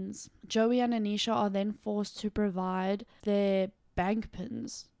happens, Joey and Anisha are then forced to provide their bank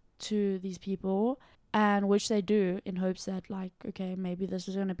pins to these people, and which they do in hopes that, like, okay, maybe this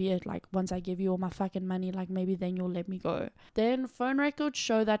is going to be it. Like, once I give you all my fucking money, like, maybe then you'll let me go. Then phone records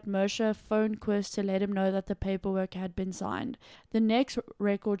show that Mersha phoned Koos to let him know that the paperwork had been signed. The next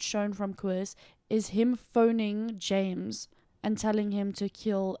record shown from Koos is him phoning James and telling him to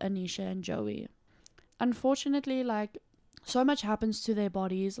kill Anisha and Joey. Unfortunately, like, so much happens to their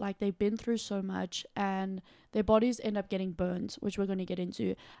bodies. Like, they've been through so much and their bodies end up getting burnt, which we're going to get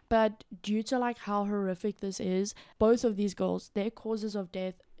into. But due to like how horrific this is, both of these girls, their causes of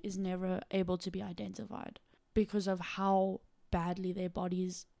death is never able to be identified because of how badly their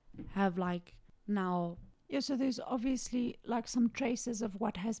bodies have like now. Yeah, so there's obviously like some traces of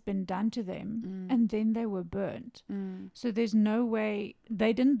what has been done to them, and then they were burnt. So there's no way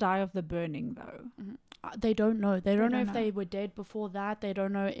they didn't die of the burning though. They don't know. They don't know if they were dead before that. They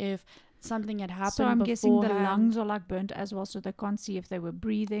don't know if something had happened. So I'm guessing the beforehand. lungs are like burnt as well, so they can't see if they were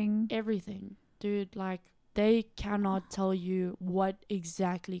breathing. Everything, dude. Like, they cannot tell you what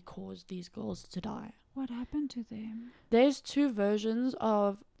exactly caused these girls to die. What happened to them? There's two versions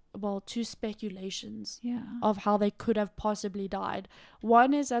of, well, two speculations Yeah. of how they could have possibly died.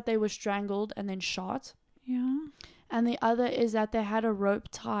 One is that they were strangled and then shot. Yeah. And the other is that they had a rope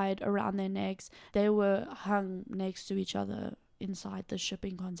tied around their necks. They were hung next to each other inside the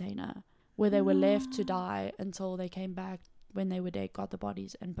shipping container, where they were left to die until they came back when they were dead, got the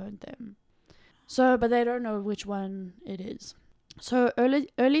bodies, and burnt them. So, but they don't know which one it is. So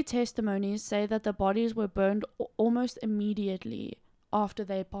early testimonies say that the bodies were burned almost immediately after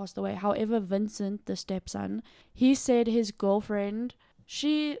they passed away. However, Vincent, the stepson, he said his girlfriend,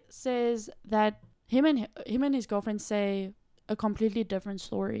 she says that him and his girlfriend say a completely different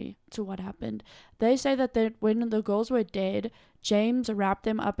story to what happened. They say that when the girls were dead, James wrapped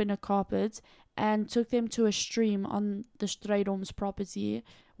them up in a carpet and took them to a stream on the Strydom's property,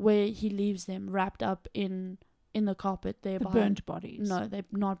 where he leaves them wrapped up in the carpet there. The burnt bodies. No, they're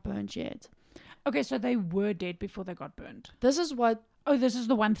not burnt yet. Okay, so they were dead before they got burnt. This is what Oh, this is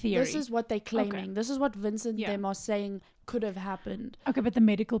the one theory. This is what they're claiming. Okay. This is what Vincent Yeah. them are saying could have happened. Okay, but the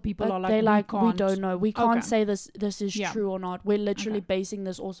medical people But are like, they're like, we can't. don't know. We can't Okay. say this is Yeah. true or not. We're literally Okay. basing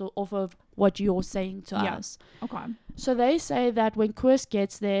this also off of what you're saying to Yeah. us. Okay. So they say that when Koos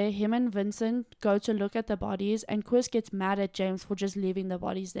gets there, him and Vincent go to look at the bodies, and Koos gets mad at James for just leaving the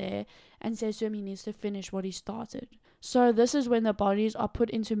bodies there and says to him he needs to finish what he started. So this is when the bodies are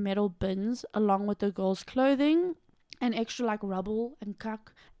put into metal bins along with the girls' clothing and extra like rubble and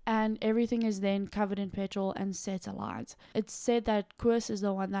cuck, and everything is then covered in petrol and set alight. It's said that Koos is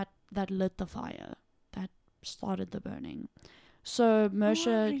the one that lit the fire, that started the burning. So I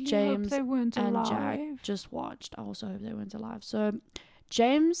Mersha, really hope James, they weren't and alive. Jack just watched. I also hope they weren't alive. So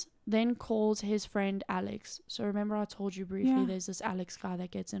James then calls his friend Alex. So remember I told you briefly Yeah. there's this Alex guy that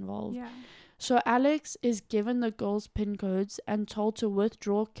gets involved. Yeah. So Alex is given the girls' PIN codes and told to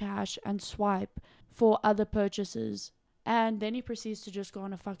withdraw cash and swipe for other purchases. And then he proceeds to just go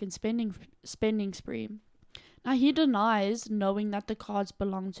on a fucking spending spree. Now he denies knowing that the cards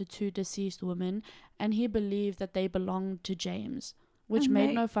belong to two deceased women, and he believed that they belonged to James, which And made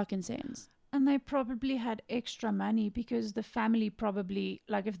they- no fucking sense. And they probably had extra money because the family probably,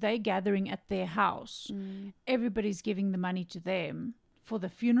 like if they're gathering at their house, everybody's giving the money to them for the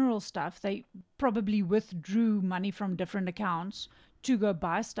funeral stuff. They probably withdrew money from different accounts to go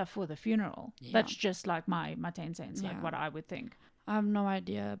buy stuff for the funeral. Yeah. That's just like my 10 cents, like Yeah. what I would think. I have no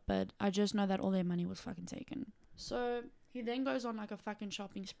idea, but I just know that all their money was fucking taken. So he then goes on like a fucking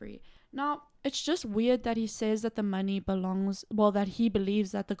shopping spree. Now, it's just weird that he says that the money belongs, well, that he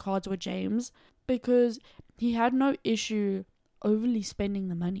believes that the cards were James, because he had no issue overly spending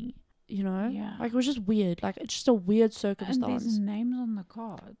the money, you know? Yeah. Like, it was just weird. Like, it's just a weird And circumstance. there's names on the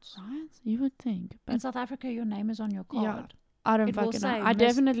cards. Right? You would think. In But South Africa, your name is on your card. yeah, I don't It will fucking know. say I Miss-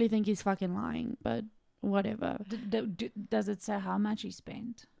 definitely think he's fucking lying, but whatever. Does it say how much he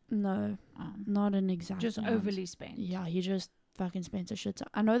spent? No, not an exact Just amount. overly spent. Yeah, he just fucking spent a shit ton.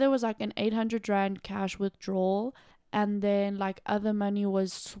 I know there was like an 800 rand cash withdrawal, and then like other money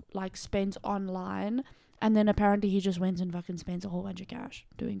was like spent online, and then apparently he just went and fucking spent a whole bunch of cash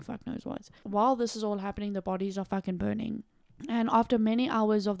doing fuck knows what. While this is all happening, the bodies are fucking burning. And after many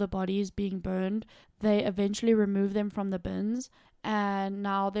hours of the bodies being burned, they eventually removed them from the bins, and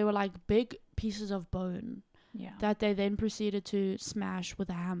now they were like big pieces of bone Yeah. that they then proceeded to smash with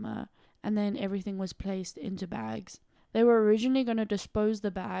a hammer, and then everything was placed into bags. They were originally going to dispose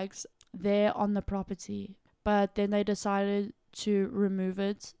the bags there on the property, but then they decided to remove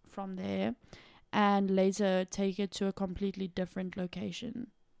it from there and later take it to a completely different location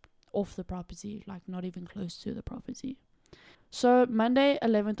off the property, like not even close to the property. So Monday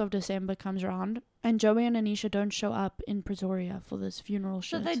 11th of December comes around, and Joey and Anisha don't show up in Pretoria for this funeral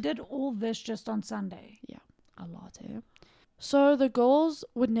So shit. they did all this just on Sunday. A lot here. So the girls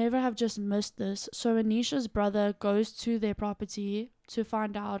would never have just missed this. So Anisha's brother goes to their property to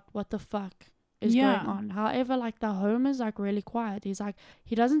find out what the fuck is Yeah. going on. However, like the home is like really quiet. He's like,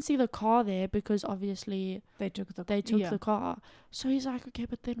 he doesn't see the car there because obviously They took the the car. So he's like, okay,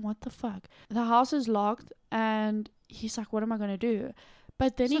 but then what the fuck? The house is locked, and he's like, what am I gonna do?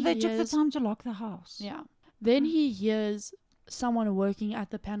 But then So he they hears, took the time to lock the house. yeah. Then he hears someone working at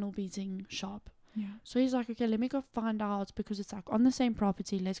the panel beating shop. Yeah. So he's like, okay, let me go find out because it's like on the same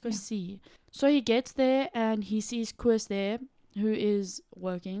property. Let's go Yeah. see. So he gets there and he sees Koos there, who is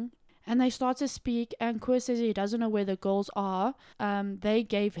working. And they start to speak, and Koos says he doesn't know where the girls are. They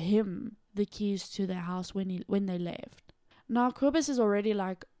gave him the keys to their house when they left. Now Koos is already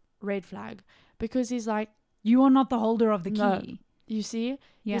like red flag, because he's like, You are not the holder of the No. key. you see,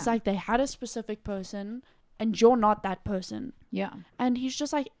 Yeah. it's like they had a specific person and you're not that person. Yeah. And he's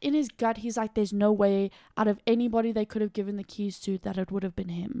just like, in his gut, he's like, there's no way out of anybody they could have given the keys to that it would have been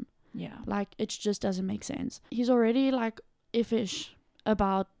him. Yeah. Like, it just doesn't make sense. He's already like iffish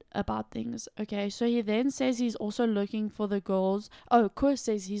about things. Okay, so he then says he's also looking for the girls. Koos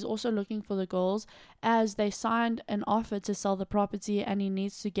says he's also looking for the girls as they signed an offer to sell the property and he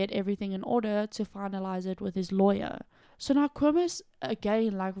needs to get everything in order to finalize it with his lawyer. So now Koos,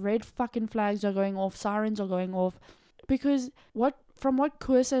 again, like red fucking flags are going off, sirens are going off, because from what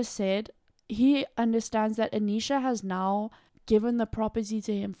Koos has said, he understands that Anisha has now given the property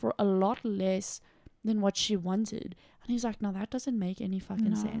to him for a lot less than what she wanted. And he's like, no, that doesn't make any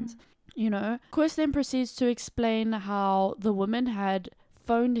fucking sense. You know? Koos then proceeds to explain how the woman had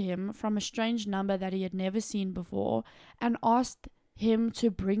phoned him from a strange number that he had never seen before and asked him to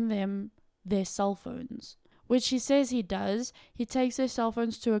bring them their cell phones, which he says he does. He takes their cell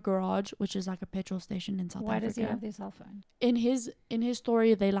phones to a garage, which is like a petrol station in South Africa. Why does he have their cell phone? In his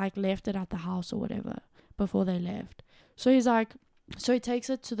story, they like left it at the house or whatever before they left. So he's like, so he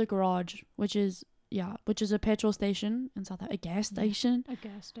takes it to the garage, which is a petrol station in South Africa, a gas station. A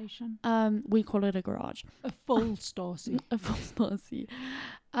gas station. We call it a garage. A full Stasi. A full Stasi.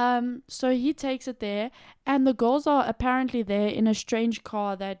 So he takes it there, and the girls are apparently there in a strange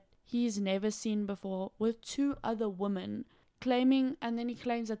car that he's never seen before with two other women claiming, and then he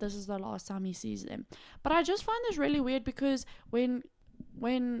claims that this is the last time he sees them. But I just find this really weird because when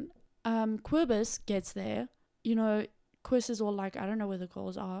Koos gets there, you know, Koos is all like, I don't know where the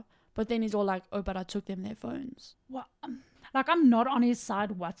girls are. But then he's all like, oh, but I took them their phones. Well, like, I'm not on his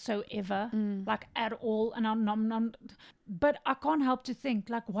side whatsoever, like, at all. And I'm but I can't help to think,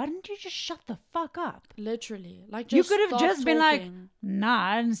 like, why didn't you just shut the fuck up? Literally. Like, You just could have stop just been like, talking nah,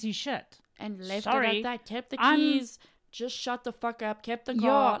 I didn't see shit. and left it sorry, at that. Kept the I'm- keys. Just shut the fuck up. Kept the Yeah,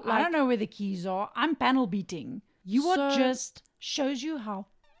 car. I don't know where the keys are. I'm panel beating. You are So- just shows you how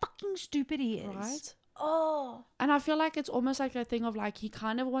fucking stupid he is. Right? Oh. And I feel like it's almost like a thing of like he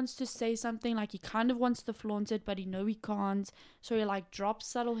kind of wants to say something, like he kind of wants to flaunt it, but he know he can't. So he like drops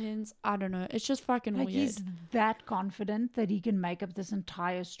subtle hints. I don't know. It's just fucking Like, weird. he's that confident that he can make up this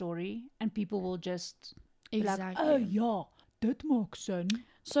entire story and people will just be like, Exactly. oh yeah, that makes sense.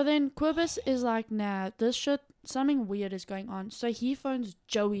 So then Koos is like, nah, this shit, something weird is going on. So he phones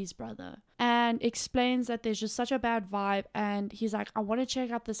Joey's brother and explains that there's just such a bad vibe. And he's like, I want to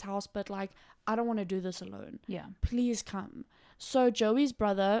check out this house, but like, I don't want to do this alone. Yeah. Please come. So Joey's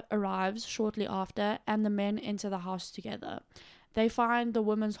brother arrives shortly after and the men enter the house together. They find the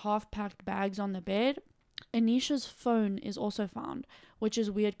woman's half-packed bags on the bed. Anisha's phone is also found, which is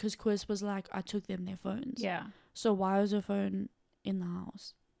weird because Koos was like, I took them their phones. Yeah. So why was her phone in the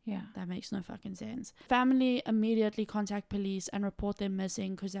house? Yeah. That makes no fucking sense. Family immediately contact police and report them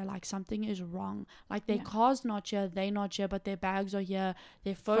missing because they're like, something is wrong. Like, their car's not here, they're not here, but their bags are here.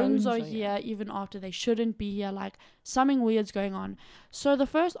 Their phones are here even after they shouldn't be here. Like, something weird's going on. So the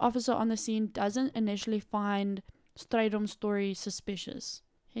first officer on the scene doesn't initially find Strydom's story suspicious.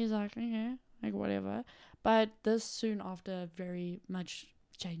 He's like, okay, like whatever. But this soon after very much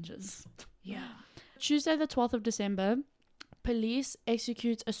changes. Yeah. Tuesday the 12th of December, police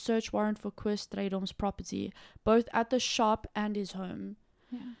execute a search warrant for Koos Strydom's property, both at the shop and his home.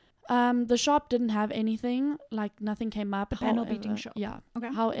 Yeah. The shop didn't have anything, like nothing came up. The panel beating shop. Yeah.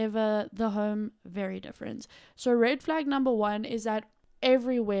 Okay. However, the home, very different. So red flag number 1 is that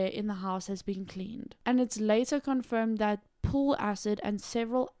everywhere in the house has been cleaned. And it's later confirmed that pool acid and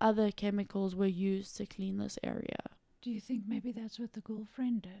several other chemicals were used to clean this area. Do you think maybe that's what the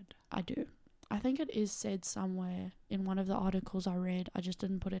girlfriend did? I do. I think it is said somewhere in one of the articles I read, I just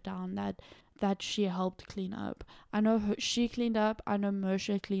didn't put it down, that she helped clean up. I know she cleaned up, I know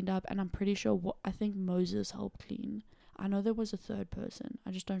Moshe cleaned up, and I'm pretty sure, I think Moses helped clean. I know there was a third person,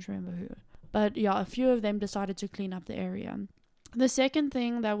 I just don't remember who. But yeah, a few of them decided to clean up the area. The second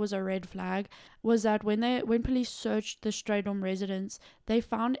thing that was a red flag was that when police searched the Strydom residence, they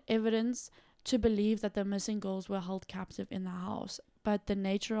found evidence to believe that the missing girls were held captive in the house, but the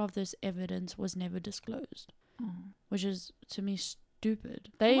nature of this evidence was never disclosed, which is, to me,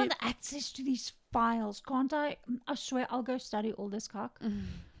 stupid. I want access to these files, can't I? I swear I'll go study all this cock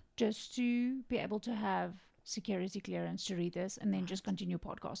just to be able to have security clearance to read this and then just continue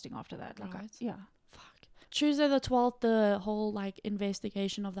podcasting after that. Like, Right. yeah. Tuesday the 12th, the whole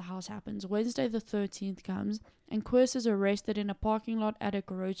investigation of the house happens. Wednesday the 13th comes, and Koos is arrested in a parking lot at a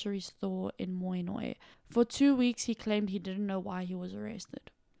grocery store in Mooinooi. For 2 weeks, he claimed he didn't know why he was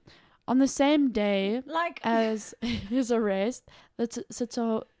arrested. On the same day Like, as his arrest,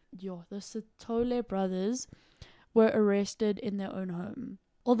 the Sitole brothers were arrested in their own home.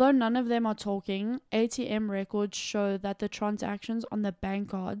 Although none of them are talking, ATM records show that the transactions on the bank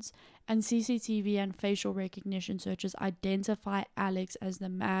cards and CCTV and facial recognition searches identify Alex as the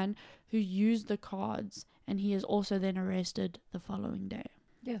man who used the cards, and he is also then arrested the following day.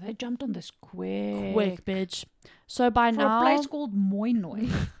 Yeah, they jumped on this quick. Quick, bitch. So by now... For a place called Mooinooi.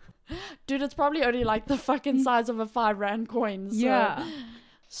 Dude, it's probably only like the fucking size of a 5 rand coin. So. Yeah.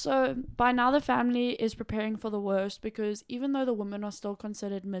 So by now the family is preparing for the worst, because even though the women are still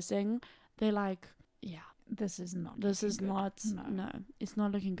considered missing, they're like, yeah, this is not it's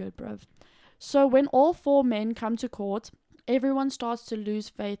not looking good, bruv. So when all 4 men come to court, everyone starts to lose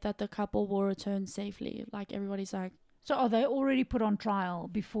faith that the couple will return safely. Like, everybody's like, so are they already put on trial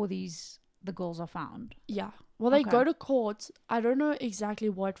before the girls are found? Yeah. Well, they go to court. I don't know exactly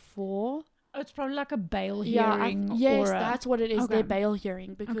what for. Oh, it's probably like a bail hearing. Yes, that's what it is. Their bail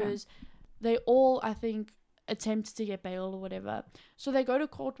hearing, because they all, I think, attempt to get bail or whatever. So they go to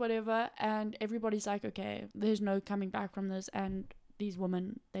court, whatever, and everybody's like, okay, there's no coming back from this, and these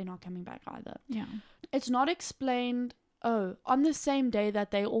women, they're not coming back either. Yeah. It's not explained, on the same day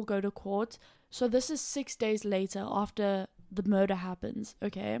that they all go to court, so this is 6 days later after the murder happens,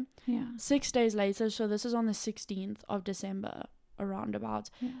 okay? Yeah. 6 days later, so this is on the 16th of December. Around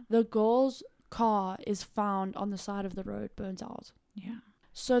about. Yeah. The girl's car is found on the side of the road, burnt out. Yeah.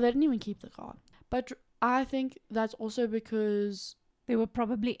 So they didn't even keep the car. But I think that's also because there were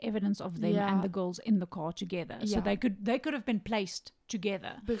probably evidence of them and the girls in the car together. Yeah. So they could have been placed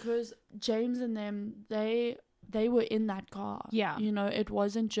together. Because James and them, they were in that car. Yeah. You know, it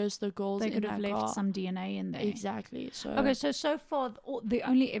wasn't just the girls in that car. They could have left some DNA in there. Exactly. So okay, so far, the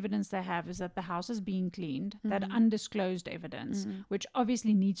only evidence they have is that the house is being cleaned, that undisclosed evidence, which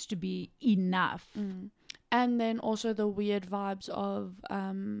obviously needs to be enough. And then also the weird vibes of...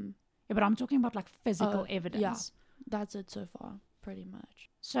 yeah, but I'm talking about like physical evidence. Yeah, that's it so far, pretty much.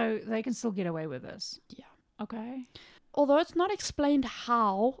 So they can still get away with this? Yeah. Okay. Although it's not explained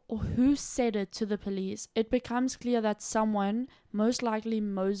how or who said it to the police, it becomes clear that someone, most likely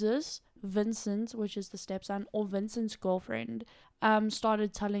Moses, Vincent, which is the stepson, or Vincent's girlfriend,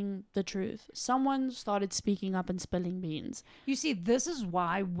 started telling the truth. Someone started speaking up and spilling beans. You see, this is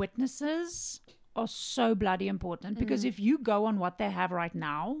why witnesses are so bloody important, because if you go on what they have right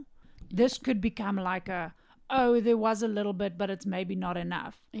now, this could become like there was a little bit, but it's maybe not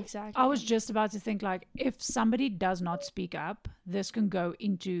enough. Exactly. I was just about to think, like, if somebody does not speak up, this can go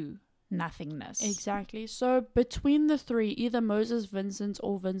into nothingness. Exactly. So between the 3, either Moses, Vincent,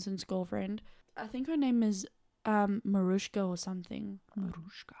 or Vincent's girlfriend, I think her name is Marushka or something.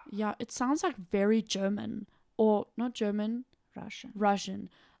 Marushka. Yeah, it sounds like very German. Or not German. Russian.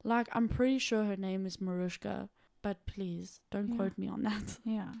 Like, I'm pretty sure her name is Marushka, but please don't quote me on that.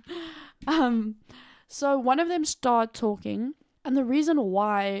 Yeah. So one of them start talking, and the reason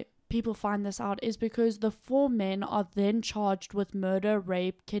why people find this out is because the 4 men are then charged with murder,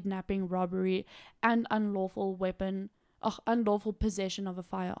 rape, kidnapping, robbery, and unlawful possession of a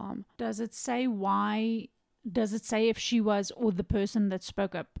firearm. Does it say why? Does it say if she was, or the person that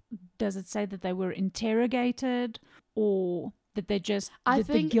spoke up, does it say that they were interrogated, or that they just, I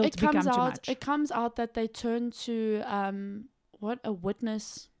think the guilt it comes become too out. much? It comes out that they turn to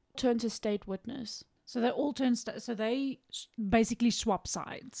turn to state witness. So they all so they basically swap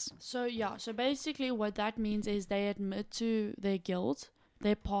sides. So basically what that means is they admit to their guilt,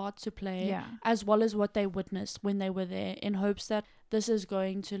 their part to play, as well as what they witnessed when they were there, in hopes that this is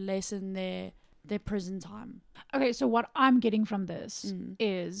going to lessen their prison time. Okay, so what I'm getting from this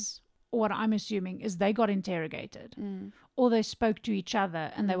is, what I'm assuming is they got interrogated, or they spoke to each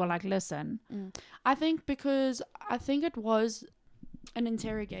other and they were like, listen. I think it was an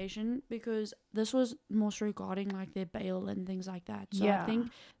interrogation, because this was most regarding like their bail and things like that. So I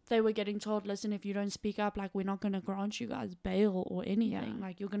think they were getting told, listen, if you don't speak up, like, we're not going to grant you guys bail or anything.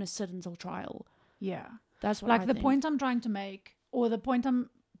 Like, you're going to sit until trial. Yeah. That's what like I the think. point I'm trying to make, or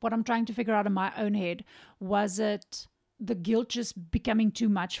what I'm trying to figure out in my own head, was it the guilt just becoming too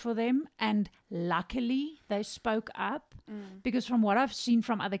much for them, and luckily they spoke up? Because from what I've seen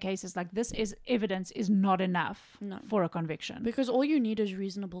from other cases, like, this is evidence is not enough for a conviction, because all you need is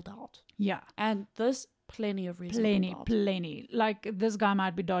reasonable doubt. Yeah. And there's plenty of reasonable doubt. Plenty. Like, this guy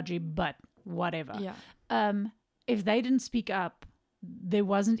might be dodgy, but whatever. Yeah. If they didn't speak up, there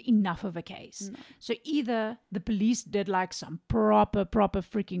wasn't enough of a case. So either the police did like some proper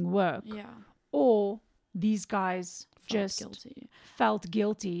freaking work, or these guys felt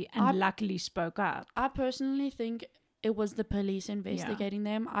guilty and luckily spoke up. I personally think it was the police investigating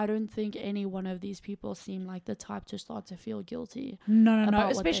them. I don't think any one of these people seem like the type to start to feel guilty. No.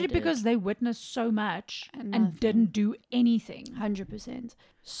 Especially because they witnessed so much and didn't do anything. 100%.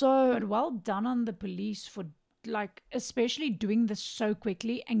 So, but well done on the police for like especially doing this so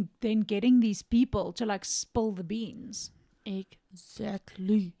quickly and then getting these people to like spill the beans.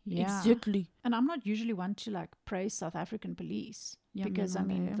 Exactly. And I'm not usually one to like praise South African police because I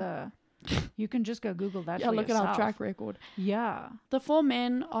mean you can just go Google that. Look yourself. at our track record. Yeah. The 4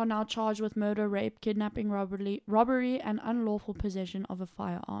 men are now charged with murder, rape, kidnapping, robbery, and unlawful possession of a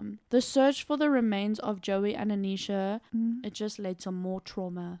firearm. The search for the remains of Joey and Anisha, it just led to more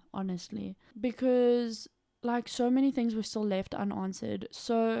trauma, honestly. Because, like, so many things were still left unanswered.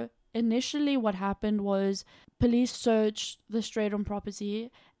 So, initially what happened was police searched the Strydom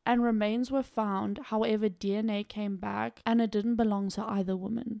property and remains were found. However, DNA came back and it didn't belong to either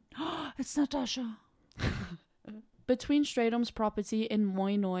woman. It's Natasha. Between Strydom's property in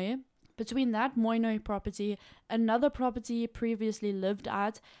Mooinooi, between that Mooinooi property, another property previously lived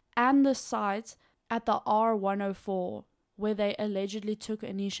at, and the site at the R104 where they allegedly took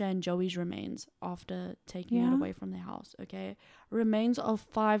Anisha and Joey's remains after taking it away from their house, okay? Remains of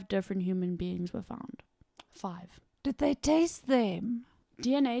 5 different human beings were found. 5. Did they taste them?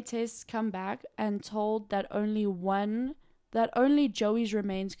 DNA tests come back and told that only Joey's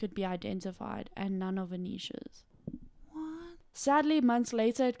remains could be identified and none of Anisha's. What? Sadly, months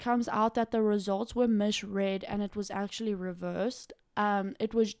later, it comes out that the results were misread and it was actually reversed.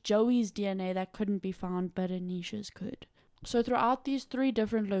 It was Joey's DNA that couldn't be found, but Anisha's could. So throughout these 3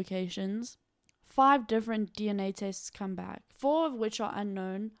 different locations, 5 different DNA tests come back, 4 of which are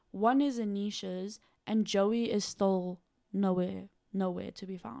unknown. 1 is Anisha's, and Joey is still nowhere to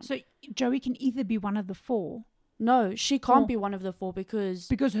be found. So Joey can either be one of the 4. No, she can't be one of the 4 because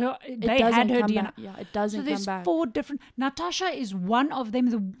they had her DNA. Back. Yeah, it doesn't come back. So there's 4 different. Natasha is one of them.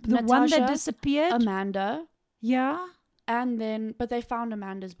 The Natasha, one that disappeared. Amanda. Yeah. And then, but they found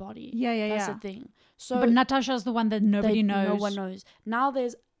Amanda's body. That's the thing. So, but Natasha's the one that nobody knows. No one knows. Now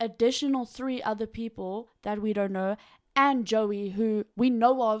there's additional 3 other people that we don't know, and Joey, who we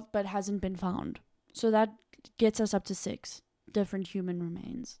know of but hasn't been found. So that gets us up to 6 different human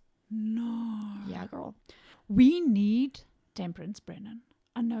remains. No. Yeah, girl. We need Temperance, Brennan.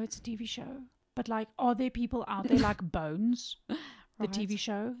 I know it's a TV show, but like, are there people out there like Bones, the TV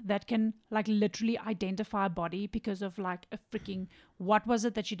show, that can like literally identify a body because of like a freaking, what was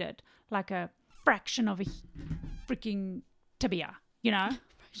it that she did? Like a fraction of a freaking tibia, you know?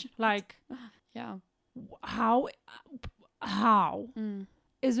 Like, yeah. How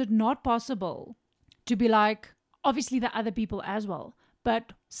is it not possible to be like, obviously the other people as well,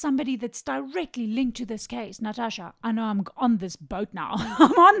 but somebody that's directly linked to this case? Natasha, I know I'm on this boat now.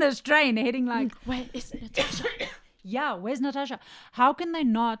 I'm on this train heading like, where is Natasha? Yeah, where's Natasha? How can they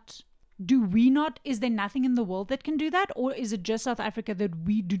not? Is there nothing in the world that can do that? Or is it just South Africa that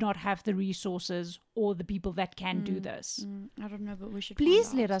we do not have the resources or the people that can do this? I don't know, but we should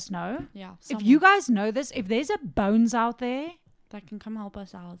please let us know. Yeah. If you guys know this, if there's a Bones out there that can come help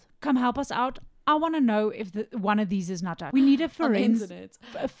us out. I want to know if one of these is Natasha. We need a forensic.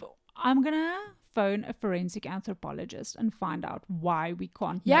 I'm going to phone a forensic anthropologist and find out why we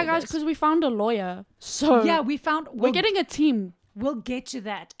can't. Yeah, guys, because we found a lawyer. So yeah, we're getting a team. We'll get to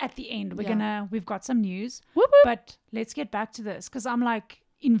that at the end. We've got some news. Whoop, whoop. But let's get back to this because I'm like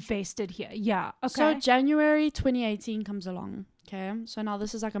invested here. Yeah. Okay. So January 2018 comes along. Okay. So now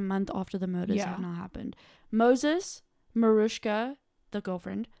this is like a month after the murders have now happened. Moses, Marushka, the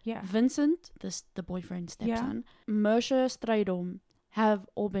girlfriend, Vincent, the boyfriend, stepson, Koos Strydom have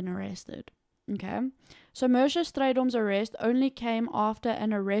all been arrested. Okay. So Koos Strydom's arrest only came after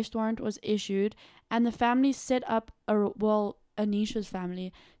an arrest warrant was issued and the family set up Anisha's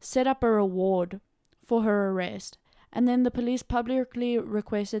family set up a reward for her arrest. And then the police publicly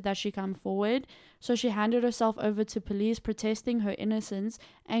requested that she come forward. So she handed herself over to police, protesting her innocence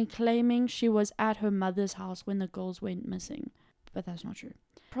and claiming she was at her mother's house when the girls went missing. But that's not true.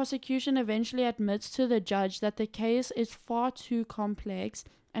 Prosecution eventually admits to the judge that the case is far too complex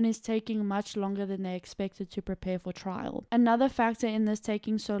and is taking much longer than they expected to prepare for trial. Another factor in this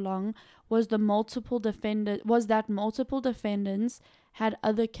taking so long was that multiple defendants had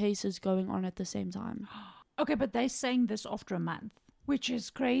other cases going on at the same time. Okay, but they're saying this after a month, which is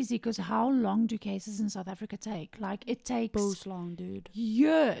crazy because how long do cases in South Africa take? Like, it takes... Both long, dude.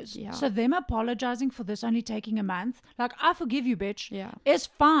 Years. Yeah. So them apologizing for this only taking a month, like, I forgive you, bitch. Yeah. It's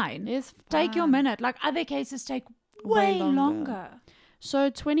fine. Take your minute. Like, other cases take way longer.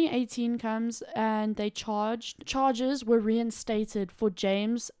 So 2018 comes and charges were reinstated for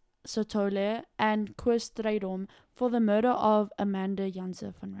James Sotole and Koos Strydom for the murder of Amanda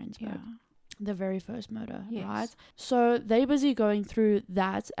Janse van Rensburg. Yeah. The very first murder, Yes. right? So they're busy going through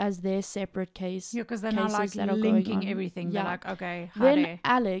that as their separate case. Yeah, because they're now like cases that are going linking on. everything. Yeah. They're like, okay, Then Hare.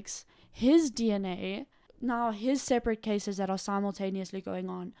 Alex, his DNA, now his separate cases that are simultaneously going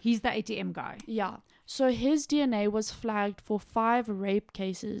on. He's the ATM guy. Yeah. So his DNA was flagged for 5 rape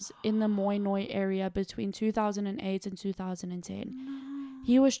cases in the Mooinooi area between 2008 and 2010.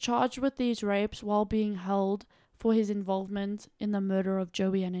 He was charged with these rapes while being held for his involvement in the murder of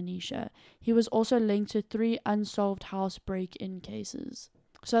Joey and Anisha. He was also linked to 3 unsolved house break-in cases.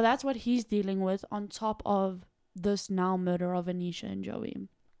 So that's what he's dealing with on top of this now murder of Anisha and Joey.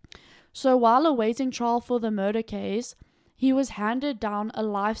 So while awaiting trial for the murder case, he was handed down a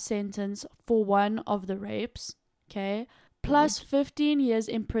life sentence for one of the rapes, okay, plus 15 years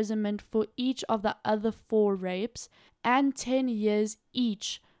imprisonment for each of the other 4 rapes and 10 years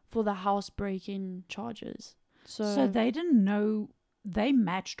each for the house break-in charges. So they didn't know, they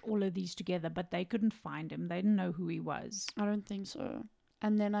matched all of these together, but they couldn't find him. They didn't know who he was. I don't think so.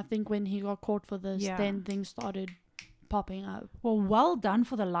 And then I think when he got caught for this, then things started popping up. Well done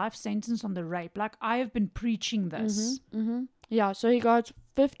for the life sentence on the rape. Like, I have been preaching this. Yeah, so he got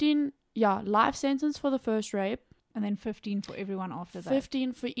 15, life sentence for the first rape. And then 15 for everyone after that.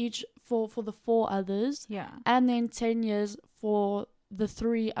 15 for each, for the 4 others. Yeah. And then 10 years for the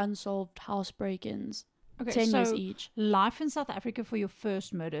 3 unsolved house break-ins. Okay, 10 so years each. Life in South Africa for your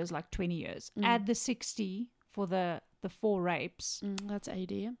first murder is like 20 years. Add the 60 for the 4 rapes. That's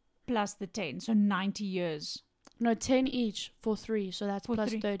 80. Plus the 10. So 90 years. No, 10 each for 3. So that's For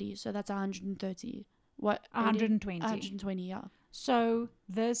plus 3. 30. So that's 130. What? 120. 120, yeah. So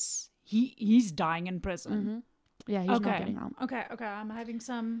this, he's dying in prison. Yeah, he's not getting out. Okay. I'm having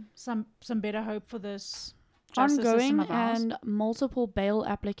some better hope for this justice system Ongoing of ours. and multiple bail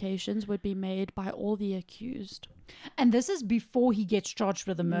applications would be made by all the accused. And this is before he gets charged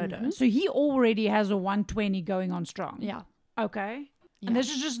with the murder. So he already has a 120 going on strong. Yeah. Okay. Yeah. And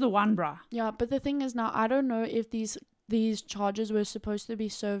this is just the one, bruh. Yeah, but the thing is now, I don't know if these charges were supposed to be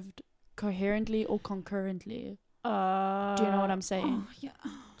served coherently or concurrently. Do you know what I'm saying? Yeah.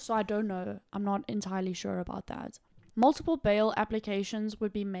 So I don't know. I'm not entirely sure about that. Multiple bail applications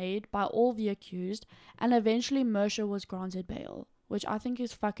would be made by all the accused, and eventually Mercer was granted bail, which I think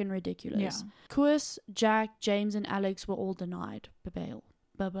is fucking ridiculous. Yeah. Koos, Jack, James, and Alex were all denied bail.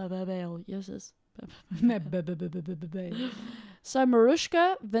 Bail, yes. So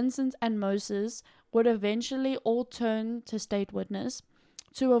Marushka, Vincent, and Moses would eventually all turn to state witness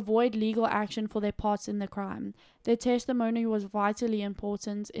to avoid legal action for their parts in the crime. Their testimony was vitally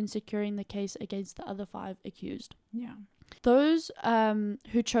important in securing the case against the other 5 accused. Yeah. Those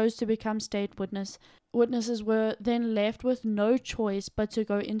who chose to become state witnesses were then left with no choice but to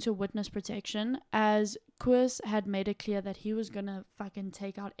go into witness protection, as Koos had made it clear that he was going to fucking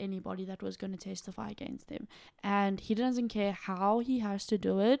take out anybody that was going to testify against him. And he doesn't care how he has to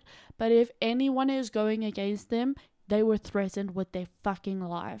do it, but if anyone is going against them, they were threatened with their fucking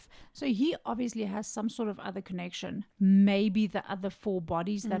life. So he obviously has some sort of other connection. Maybe the other 4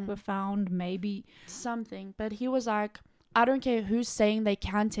 bodies that were found, maybe something. But he was like, I don't care who's saying they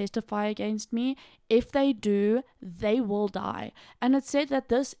can testify against me. If they do, they will die. And it said that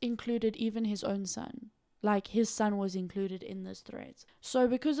this included even his own son. Like, his son was included in this threat. So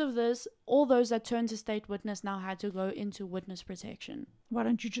because of this, all those that turned to state witness now had to go into witness protection. why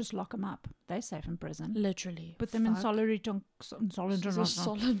don't you just lock them up? They're safe in prison. Literally. Put them in solitary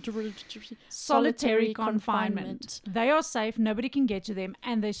confinement. They are safe. Nobody can get to them,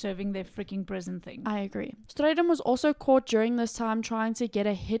 and they're serving their freaking prison thing. I agree. Strydom was also caught during this time trying to get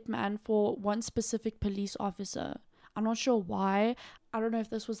a hitman for one specific police officer. I'm not sure why. I don't know if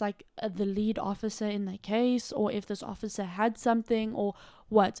this was like the lead officer in the case, or if this officer had something or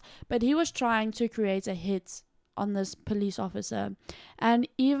what. But he was trying to create a hit on this police officer. And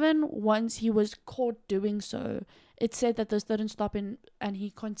even once he was caught doing so, it said that this didn't stop him and he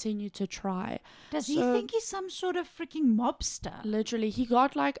continued to try. Does he think he's some sort of freaking mobster? Literally, he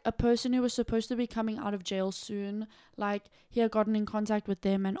got like a person who was supposed to be coming out of jail soon. Like, he had gotten in contact with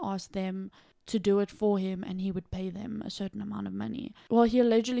them and asked them to do it for him, and he would pay them a certain amount of money. Well, he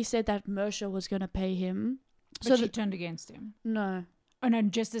allegedly said that Mercer was going to pay him. But she turned against him. No. Oh, no,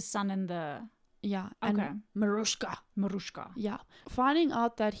 just his son and the... Yeah. Okay. And Marushka. Yeah. Finding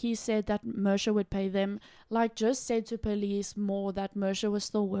out that he said that Mercer would pay them, like, just said to police more that Mercer was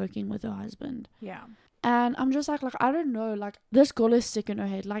still working with her husband. Yeah. And I'm just like, I don't know, like, this girl is sick in her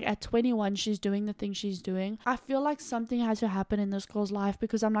head. Like, at 21, she's doing the thing she's doing. I feel like something had to happen in this girl's life,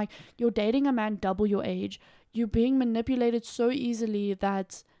 because I'm like, you're dating a man double your age. You're being manipulated so easily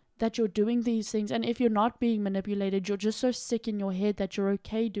that that you're doing these things. And if you're not being manipulated, you're just so sick in your head that you're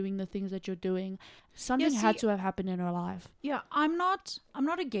okay doing the things that you're doing. Something had to have happened in her life. Yeah, I'm not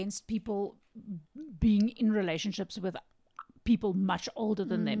against people being in relationships with people much older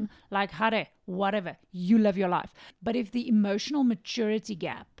than them. Like, hare, whatever, you live your life. But if the emotional maturity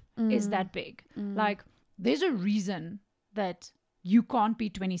gap is that big, like, there's a reason that you can't be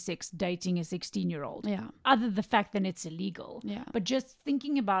 26 dating a 16-year-old. Yeah. Other than the fact that it's illegal. Yeah. But just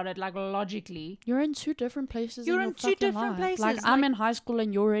thinking about it, like, logically. You're in two different places. You're in in two different places. Like, I'm in high school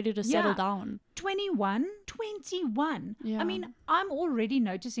and you're ready to settle down. 21. Yeah. I mean, I'm already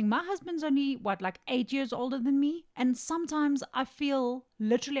noticing my husband's only, 8 years older than me? And sometimes I feel,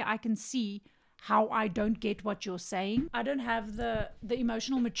 literally, I can see how I don't get what you're saying. I don't have the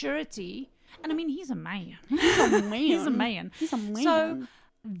emotional maturity. And I mean, he's a man. He's a man. He's a man. He's a man. So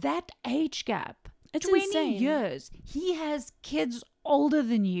that age gap, it's 20 insane. years, he has kids older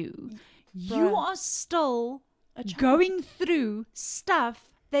than you. You are still going through stuff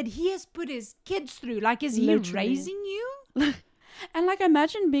that he has put his kids through. Like, is he raising you? And like,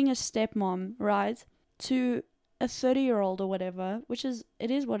 imagine being a stepmom, right? To a 30-year-old or whatever,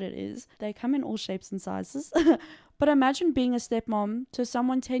 it is what it is. They come in all shapes and sizes. But imagine being a stepmom to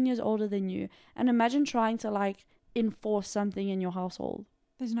someone 10 years older than you, and imagine trying to like enforce something in your household.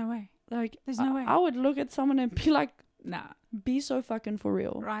 There's no way. Like, there's no way. I would look at someone and be like, nah, be so fucking for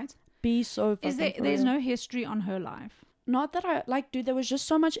real. Right? Be so fucking for real. There's no history on her life. Not that I like, dude, there was just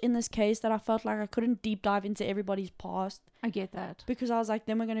so much in this case that I felt like I couldn't deep dive into everybody's past. I get that. Because I was like,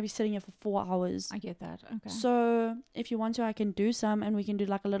 then we're going to be sitting here for 4 hours. I get that. Okay. So if you want to, I can do some, and we can do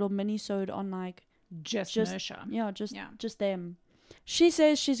like a little mini-sode on like just Nisha. Yeah, just them. She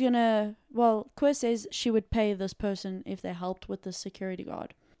says she's gonna, Koos says she would pay this person if they helped with the security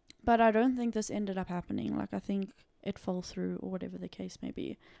guard. But I don't think this ended up happening. Like, I think it fell through or whatever the case may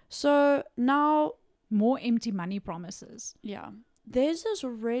be. So now, more empty money promises. Yeah. There's this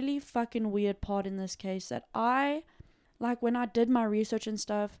really fucking weird part in this case that I, like, when I did my research and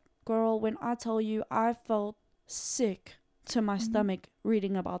stuff, girl, when I tell you I felt sick to my stomach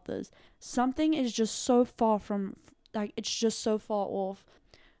reading about this. Something is just so far from, like, it's just so far off.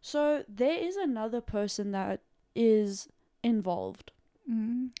 So there is another person that is involved.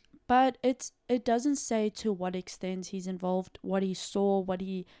 But it doesn't say to what extent he's involved, what he saw, what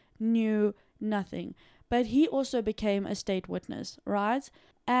he knew, nothing. But he also became a state witness, right?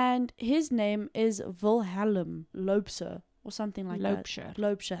 And his name is Wilhelm Loubser or something like that.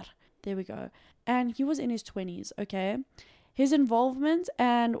 Loubser. There we go. And he was in his 20s, okay? His involvement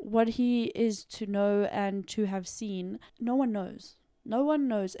and what he is to know and to have seen, no one knows. No one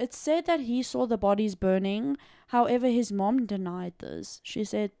knows. It's said that he saw the bodies burning. However, his mom denied this. She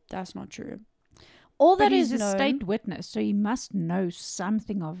said that's not true. All that is known, he's a state witness, so he must know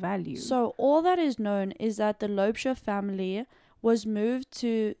something of value. So all that is known is that the Loubser family was moved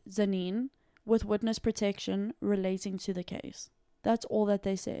to Zanin with witness protection relating to the case. That's all that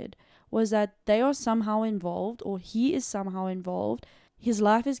they said, was that they are somehow involved, or he is somehow involved. His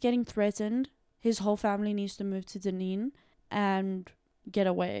life is getting threatened. His whole family needs to move to Zanin and get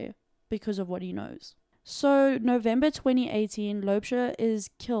away because of what he knows. So November 2018, Loubser is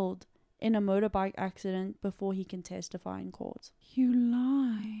killed in a motorbike accident before he can testify in court. You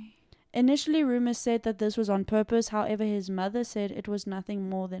lie. Initially, rumors said that this was on purpose. However, his mother said it was nothing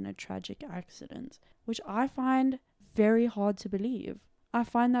more than a tragic accident, which I find very hard to believe. I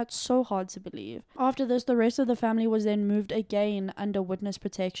find that so hard to believe. After this, the rest of the family was then moved again under witness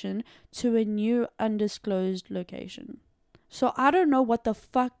protection to a new undisclosed location. So I don't know what the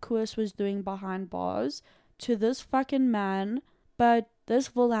fuck Koos was doing behind bars to this fucking man, but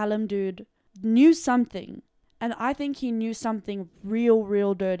this Wilhelm dude knew something. And I think he knew something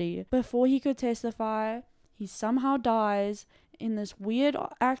real dirty. Before he could testify, he somehow dies in this weird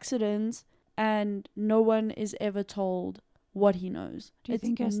accident, and no one is ever told what he knows. Do you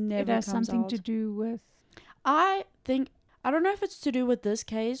think it has something to do with... I don't know if it's to do with this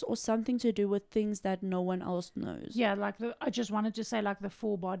case or something to do with things that no one else knows. Yeah, I just wanted to say, like, the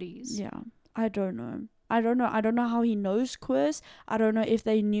 4 bodies. Yeah, I don't know. I don't know how he knows Koos. I don't know if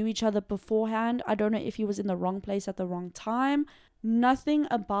they knew each other beforehand. I don't know if he was in the wrong place at the wrong time. Nothing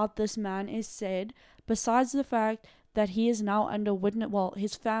about this man is said besides the fact that he is now under witness... Well,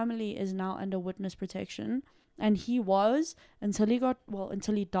 his family is now under witness protection. And he was until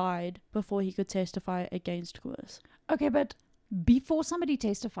he died before he could testify against Koos. Okay, but before somebody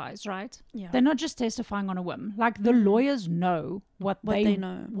testifies, right? Yeah. They're not just testifying on a whim. Like, the lawyers know what they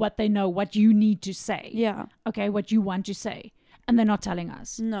know, what you need to say. Yeah. Okay, what you want to say. And they're not telling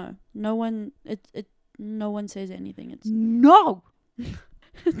us. No one says anything. No!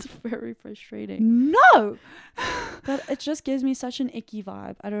 It's very frustrating. No! But it just gives me such an icky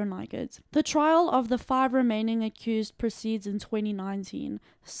vibe. I don't like it. The trial of the 5 remaining accused proceeds in 2019.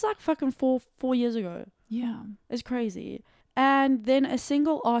 This is like fucking four years ago. Yeah. It's crazy. And then a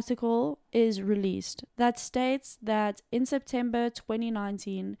single article is released that states that in September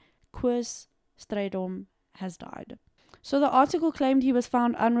 2019, Koos Strydom has died. So the article claimed he was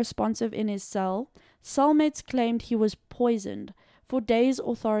found unresponsive in his cell. Cellmates claimed he was poisoned. For days,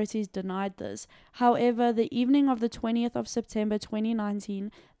 authorities denied this. However, the evening of the 20th of September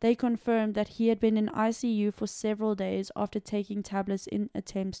 2019, they confirmed that he had been in ICU for several days after taking tablets in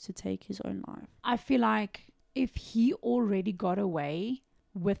attempts to take his own life. I feel like if he already got away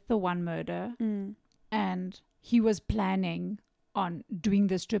with the one murder and he was planning on doing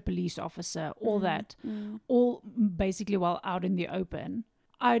this to a police officer, all basically while out in the open,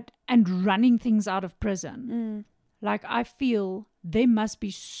 and running things out of prison. Like, I feel there must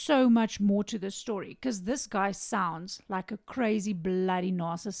be so much more to this story, because this guy sounds like a crazy bloody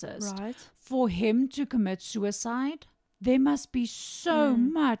narcissist. Right. For him to commit suicide, there must be so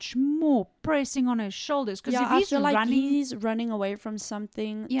much more pressing on his shoulders. Because if he's he's running away from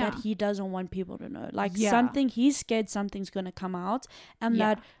something that he doesn't want people to know. Like something, he's scared something's going to come out. And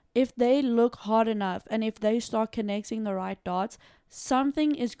that if they look hard enough and if they start connecting the right dots,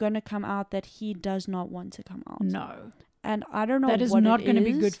 something is going to come out that he does not want to come out. No. And I don't know what it is. That is not going to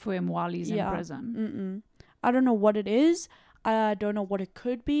be good for him while he's in prison. I don't know what it is. I don't know what it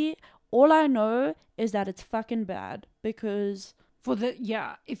could be. All I know is that it's fucking bad because...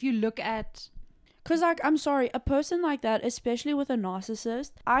 if you look at... Because, like, I'm sorry, a person like that, especially with a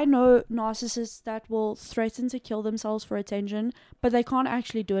narcissist, I know narcissists that will threaten to kill themselves for attention, but they can't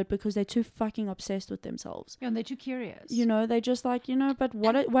actually do it because they're too fucking obsessed with themselves. Yeah, and they're too curious. You know, they just like, but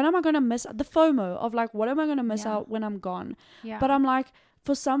when am I going to miss... The FOMO of, like, what am I going to miss out when I'm gone? Yeah. But I'm like,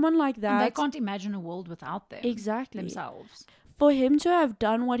 for someone like that... And they can't imagine a world without them. Exactly. Themselves. For him to have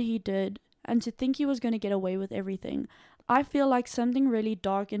done what he did and to think he was going to get away with everything... I feel like something really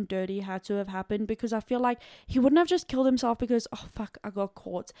dark and dirty had to have happened, because I feel like he wouldn't have just killed himself because, oh fuck, I got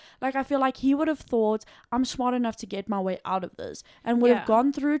caught. Like, I feel like he would have thought, I'm smart enough to get my way out of this, and would have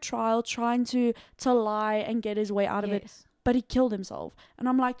gone through trial trying to lie and get his way out of it. But he killed himself. And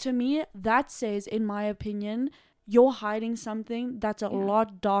I'm like, to me, that says, in my opinion, you're hiding something that's a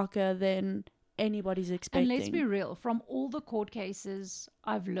lot darker than anybody's expecting. And let's be real, from all the court cases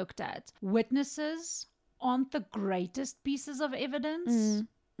I've looked at, witnesses aren't the greatest pieces of evidence.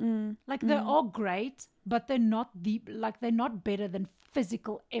 Like, they are great, but they're not they're not better than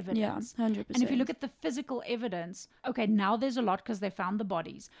physical evidence. Yeah, 100%. And if you look at the physical evidence, okay, now there's a lot because they found the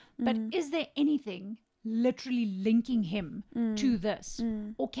bodies, but is there anything literally linking him to this?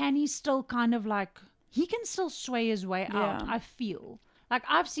 Or can he still kind of like, he can still sway his way out, I feel. Like,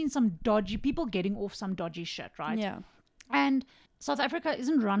 I've seen some dodgy people getting off some dodgy shit, right? Yeah. And South Africa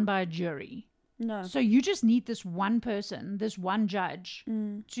isn't run by a jury. No. So you just need this one person, this one judge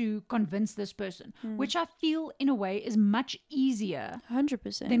to convince this person, which I feel in a way is much easier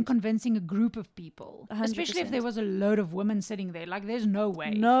 100% than convincing a group of people. 100%. Especially if there was a load of women sitting there. Like, there's no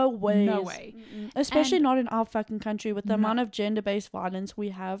way. No way. No way. Especially not in our fucking country with the amount of gender-based violence we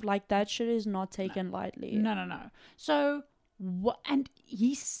have. Like, that shit is not taken lightly. No. So, and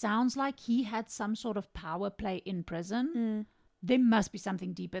he sounds like he had some sort of power play in prison. There must be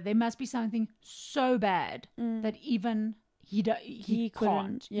something deeper. There must be something so bad that even he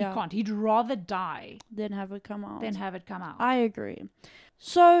can't. He can't. He'd rather die than have it come out. I agree.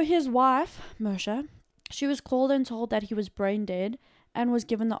 So his wife, Moshe, she was called and told that he was brain dead and was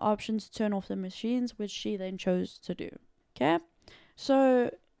given the option to turn off the machines, which she then chose to do. Okay? So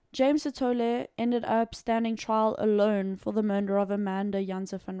James Sithole ended up standing trial alone for the murder of Amanda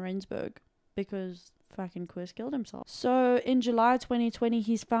Janse van Rensburg because fucking Koos killed himself. So in July 2020,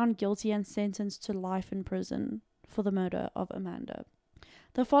 he's found guilty and sentenced to life in prison for the murder of Amanda.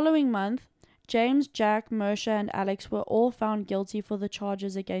 The following month, James, Jack, Moshe, and Alex were all found guilty for the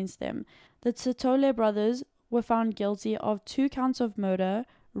charges against them. The Sithole brothers were found guilty of 2 counts of murder,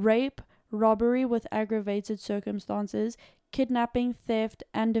 rape, robbery with aggravated circumstances, kidnapping, theft,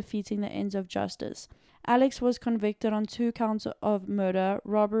 and defeating the ends of justice. Alex was convicted on 2 counts of murder,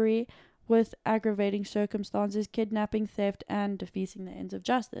 robbery with aggravating circumstances, kidnapping, theft, and defeating the ends of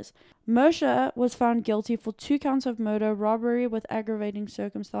justice. Moshe was found guilty for 2 counts of murder, robbery with aggravating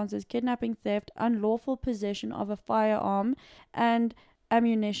circumstances, kidnapping, theft, unlawful possession of a firearm and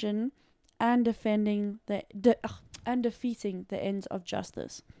ammunition, and defeating the ends of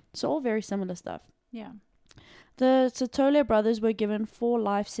justice. So all very similar stuff. Yeah. The Sithole brothers were given 4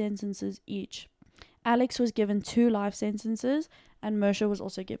 life sentences each. Alex was given 2 life sentences, And Moshe was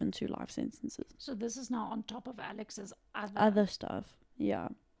also given 2 life sentences. So this is now on top of Alex's Other stuff. Yeah.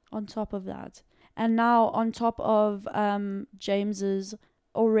 On top of that. And now on top of James's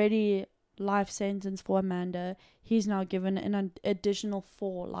already life sentence for Amanda, he's now given an additional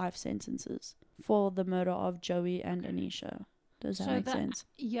 4 life sentences for the murder of Joey and Anisha. Does that make sense?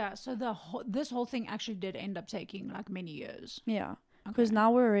 Yeah, so this whole thing actually did end up taking like many years. Yeah. Because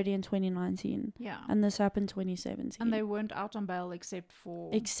now we're already in 2019. Yeah. And this happened 2017. And they weren't out on bail except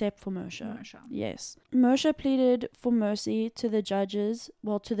for Moshe. Yes. Moshe pleaded for mercy to the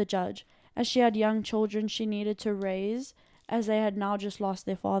judge, as she had young children she needed to raise, as they had now just lost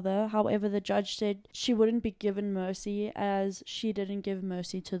their father. However, the judge said she wouldn't be given mercy as she didn't give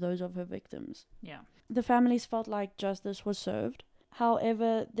mercy to those of her victims. Yeah. The families felt like justice was served.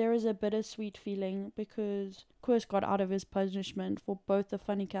 However, there is a bittersweet feeling because Koos got out of his punishment for both the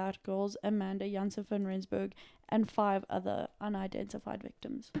Funny Cat girls, Amanda, Janssen van Rensburg, and 5 other unidentified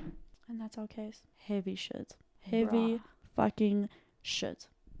victims. And that's our case. Heavy shit. Heavy fucking shit.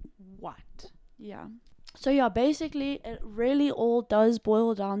 What? Yeah. So yeah, basically it really all does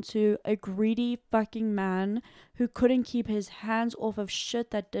boil down to a greedy fucking man who couldn't keep his hands off of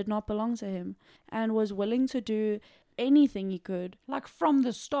shit that did not belong to him and was willing to do anything he could. Like from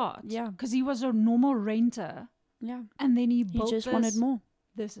the start. Yeah. Because he was a normal renter. Yeah. And then he just wanted more.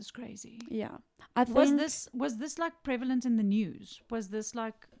 This is crazy. Yeah. I think was this like prevalent in the news? Was this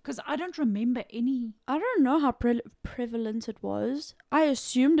like, because I don't remember any. I don't know how prevalent it was. I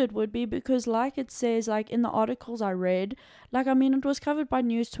assumed it would be because like it says like in the articles I read, like I mean it was covered by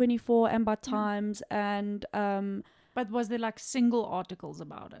News 24 and by Times and but was there like single articles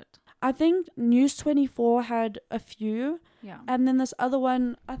about it? I think News 24 had a few. Yeah. And then this other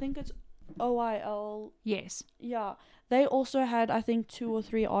one, I think it's OIL. Yes. Yeah. They also had, I think, 2 or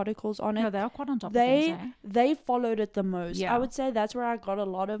 3 articles on it. No, they are quite on top of things, eh? They followed it the most. Yeah. I would say that's where I got a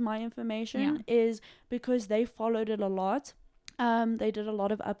lot of my information is because they followed it a lot. They did a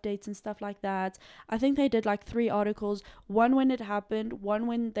lot of updates and stuff like that. I think they did like 3 articles. One when it happened, one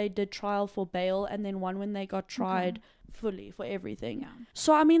when they did trial for bail, and then one when they got tried fully for everything. Yeah.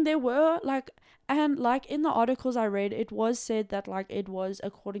 So, I mean, there were like... And like in the articles I read, it was said that like it was,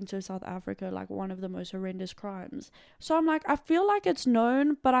 according to South Africa, like one of the most horrendous crimes. So I'm like, I feel like it's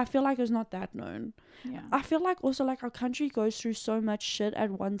known, but I feel like it's not that known. Yeah. I feel like also like our country goes through so much shit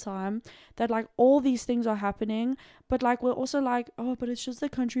at one time that like all these things are happening, but like we're also like, oh, but it's just the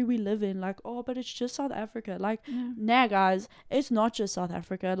country we live in. Like, oh, but it's just South Africa. Like, nah, guys, it's not just South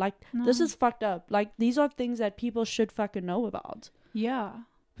Africa. Like, this is fucked up. Like, these are things that people should fucking know about. Yeah.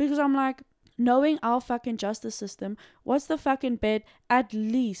 Because I'm like, knowing our fucking justice system, what's the fucking bet? At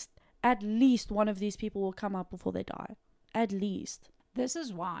least one of these people will come out before they die. At least. This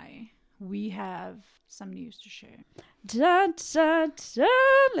is why we have some news to share. Dun, dun, dun.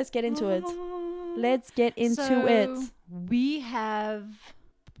 Let's get into it. We have...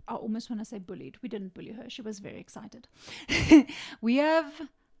 I almost want to say bullied. We didn't bully her. She was very excited. We have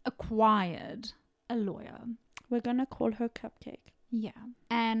acquired a lawyer. We're going to call her Cupcake. Yeah.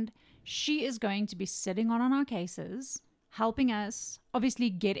 And she is going to be sitting on our cases, helping us obviously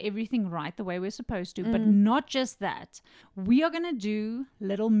get everything right the way we're supposed to. But not just that. We are going to do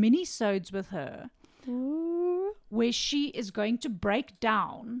little mini-sodes with her. Ooh. Where she is going to break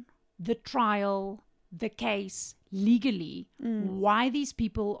down the trial, the case, legally, why these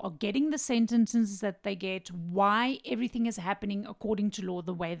people are getting the sentences that they get, why everything is happening according to law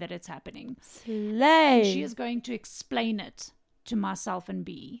the way that it's happening. Slay. And she is going to explain it to myself and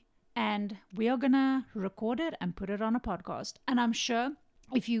B. And we are going to record it and put it on a podcast. And I'm sure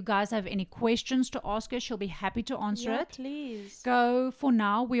if you guys have any questions to ask her, she'll be happy to answer it. Please. For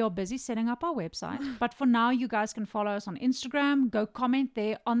now, we are busy setting up our website. But for now, you guys can follow us on Instagram. Go comment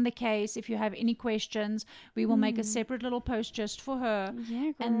there on the case. If you have any questions, we will make a separate little post just for her. Yeah,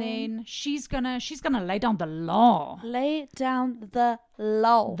 girl. And then she's gonna lay down the law. Lay down the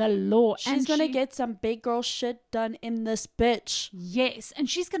law. The law. She's gonna get some big girl shit done in this bitch. Yes. And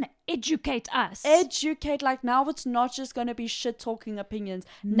she's gonna educate us. Like now it's not just gonna be shit talking opinions.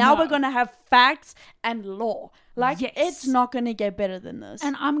 Now we're gonna have facts and law. Like it's not gonna get better than this.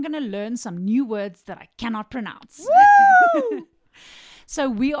 And I'm gonna learn some new words that I cannot pronounce. Woo! So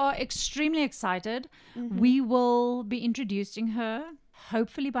we are extremely excited. We will be introducing her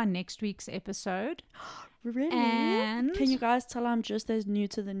hopefully by next week's episode. Really? And can you guys tell I'm just as new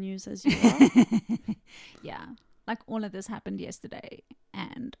to the news as you are? Yeah. Like all of this happened yesterday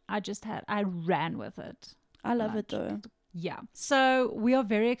and I ran with it. I love it though. Yeah. So we are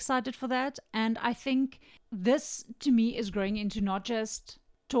very excited for that. And I think this to me is growing into not just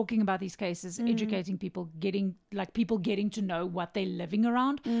talking about these cases, educating people, people getting to know what they're living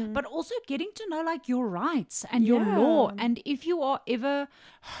around, but also getting to know like your rights and your law. And if you are ever,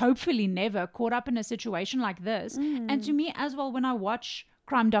 hopefully never, caught up in a situation like this, and to me as well, when I watch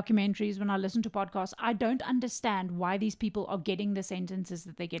crime documentaries, when I listen to podcasts, I don't understand why these people are getting the sentences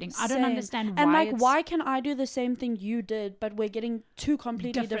that they're getting. I don't understand why. And like, why can I do the same thing you did, but we're getting two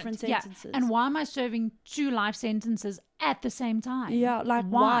completely different sentences? Yeah. And why am I serving 2 life sentences at the same time? Yeah, like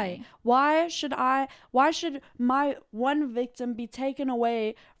why? Why should my one victim be taken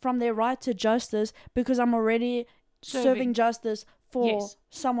away from their right to justice because I'm already serving justice for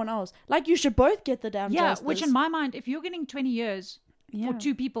someone else? Like, you should both get the damn justice. Yeah, which in my mind, if you're getting 20 years for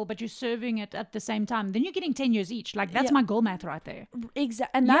 2 people, but you're serving it at the same time, then you're getting 10 years each. Like, that's my goal math right there.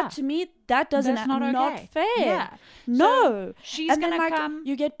 Exactly. And that, to me, that doesn't, that's not fair. Yeah. No. So she's going to come.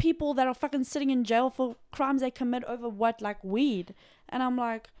 You get people that are fucking sitting in jail for crimes they commit over what? Like weed. And I'm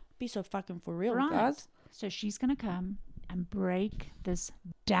like, be so fucking for real, guys. So she's going to come and break this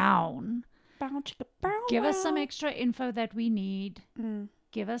down. Give us some extra info that we need.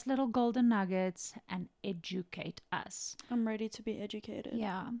 Give us little golden nuggets and educate us. I'm ready to be educated.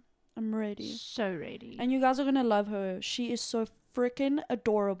 Yeah. I'm ready. So ready. And you guys are going to love her. She is so freaking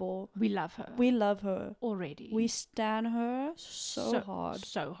adorable. We love her. We love her. Already. We stan her so hard.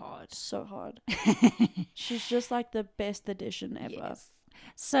 So hard. So hard. She's just like the best addition ever. Yes.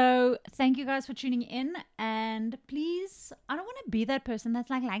 So thank you guys for tuning in. And please, I don't want to be that person that's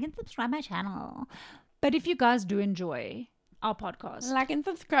like and subscribe my channel. But if you guys do enjoy our podcast, like and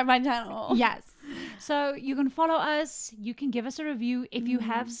subscribe my channel. Yes. So you can follow us. You can give us a review if you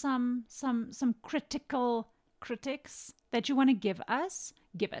have some critics that you want to give us.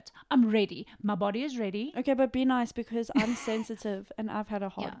 Give it. I'm ready. My body is ready. Okay, but be nice because I'm sensitive and I've had a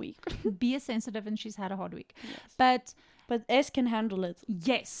hard week. Be sensitive and she's had a hard week. Yes. But S can handle it.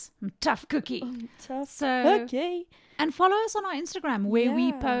 Yes. I'm tough cookie. Tough cookie. And follow us on our Instagram where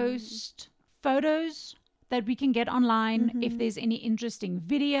we post photos that we can get online. If there's any interesting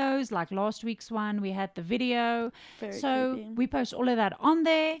videos, like last week's one, we had the video. Very so creepy. We post all of that on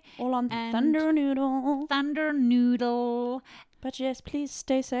there. All on Thunder Noodle. Thunder Noodle. But yes, please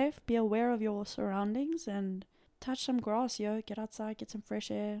stay safe. Be aware of your surroundings and touch some grass, Get outside, get some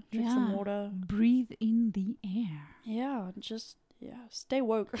fresh air, drink some water. Breathe in the air. Yeah, stay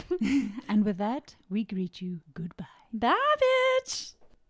woke. And with that, we greet you goodbye. Bye, bitch.